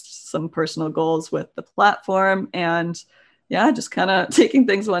 just some personal goals with the platform, and yeah, just kind of taking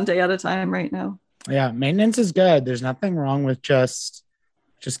things one day at a time right now. Yeah, maintenance is good. There's nothing wrong with just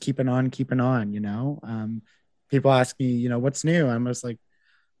keeping on, you know. People ask me, you know, what's new? I'm just like,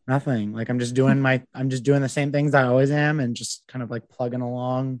 nothing. Like I'm just doing the same things I always am, and just kind of like plugging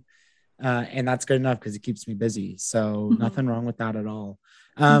along. And that's good enough because it keeps me busy. So nothing wrong with that at all.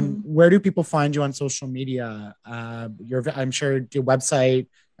 Where do people find you on social media? I'm sure your website,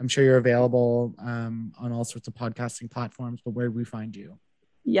 I'm sure you're available on all sorts of podcasting platforms, but where do we find you?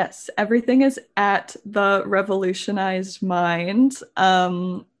 Yes, everything is at The Revolutionized Mind.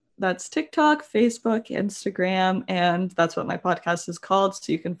 That's TikTok, Facebook, Instagram, and that's what my podcast is called.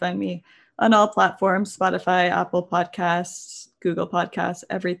 So you can find me on all platforms: Spotify, Apple Podcasts, Google Podcasts,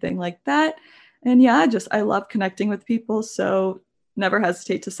 everything like that. And yeah, I love connecting with people. So never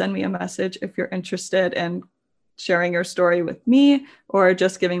hesitate to send me a message if you're interested in sharing your story with me or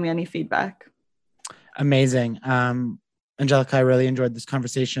just giving me any feedback. Amazing. Angelica, I really enjoyed this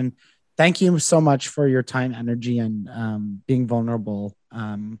conversation. Thank you so much for your time, energy, and being vulnerable.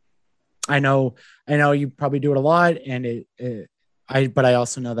 I know you probably do it a lot, and but I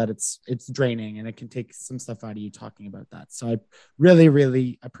also know that it's draining, and it can take some stuff out of you talking about that. So I really,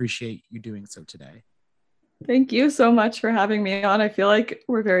 really appreciate you doing so today. Thank you so much for having me on. I feel like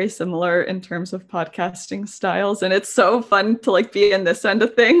we're very similar in terms of podcasting styles, and it's so fun to like be in this end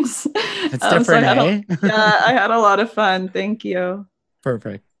of things. It's different, I had a lot of fun. Thank you.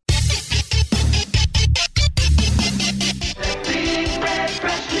 Perfect.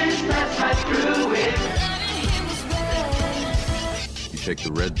 You take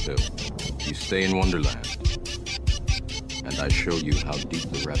the red pill, you stay in Wonderland, and I show you how deep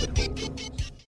the rabbit hole goes.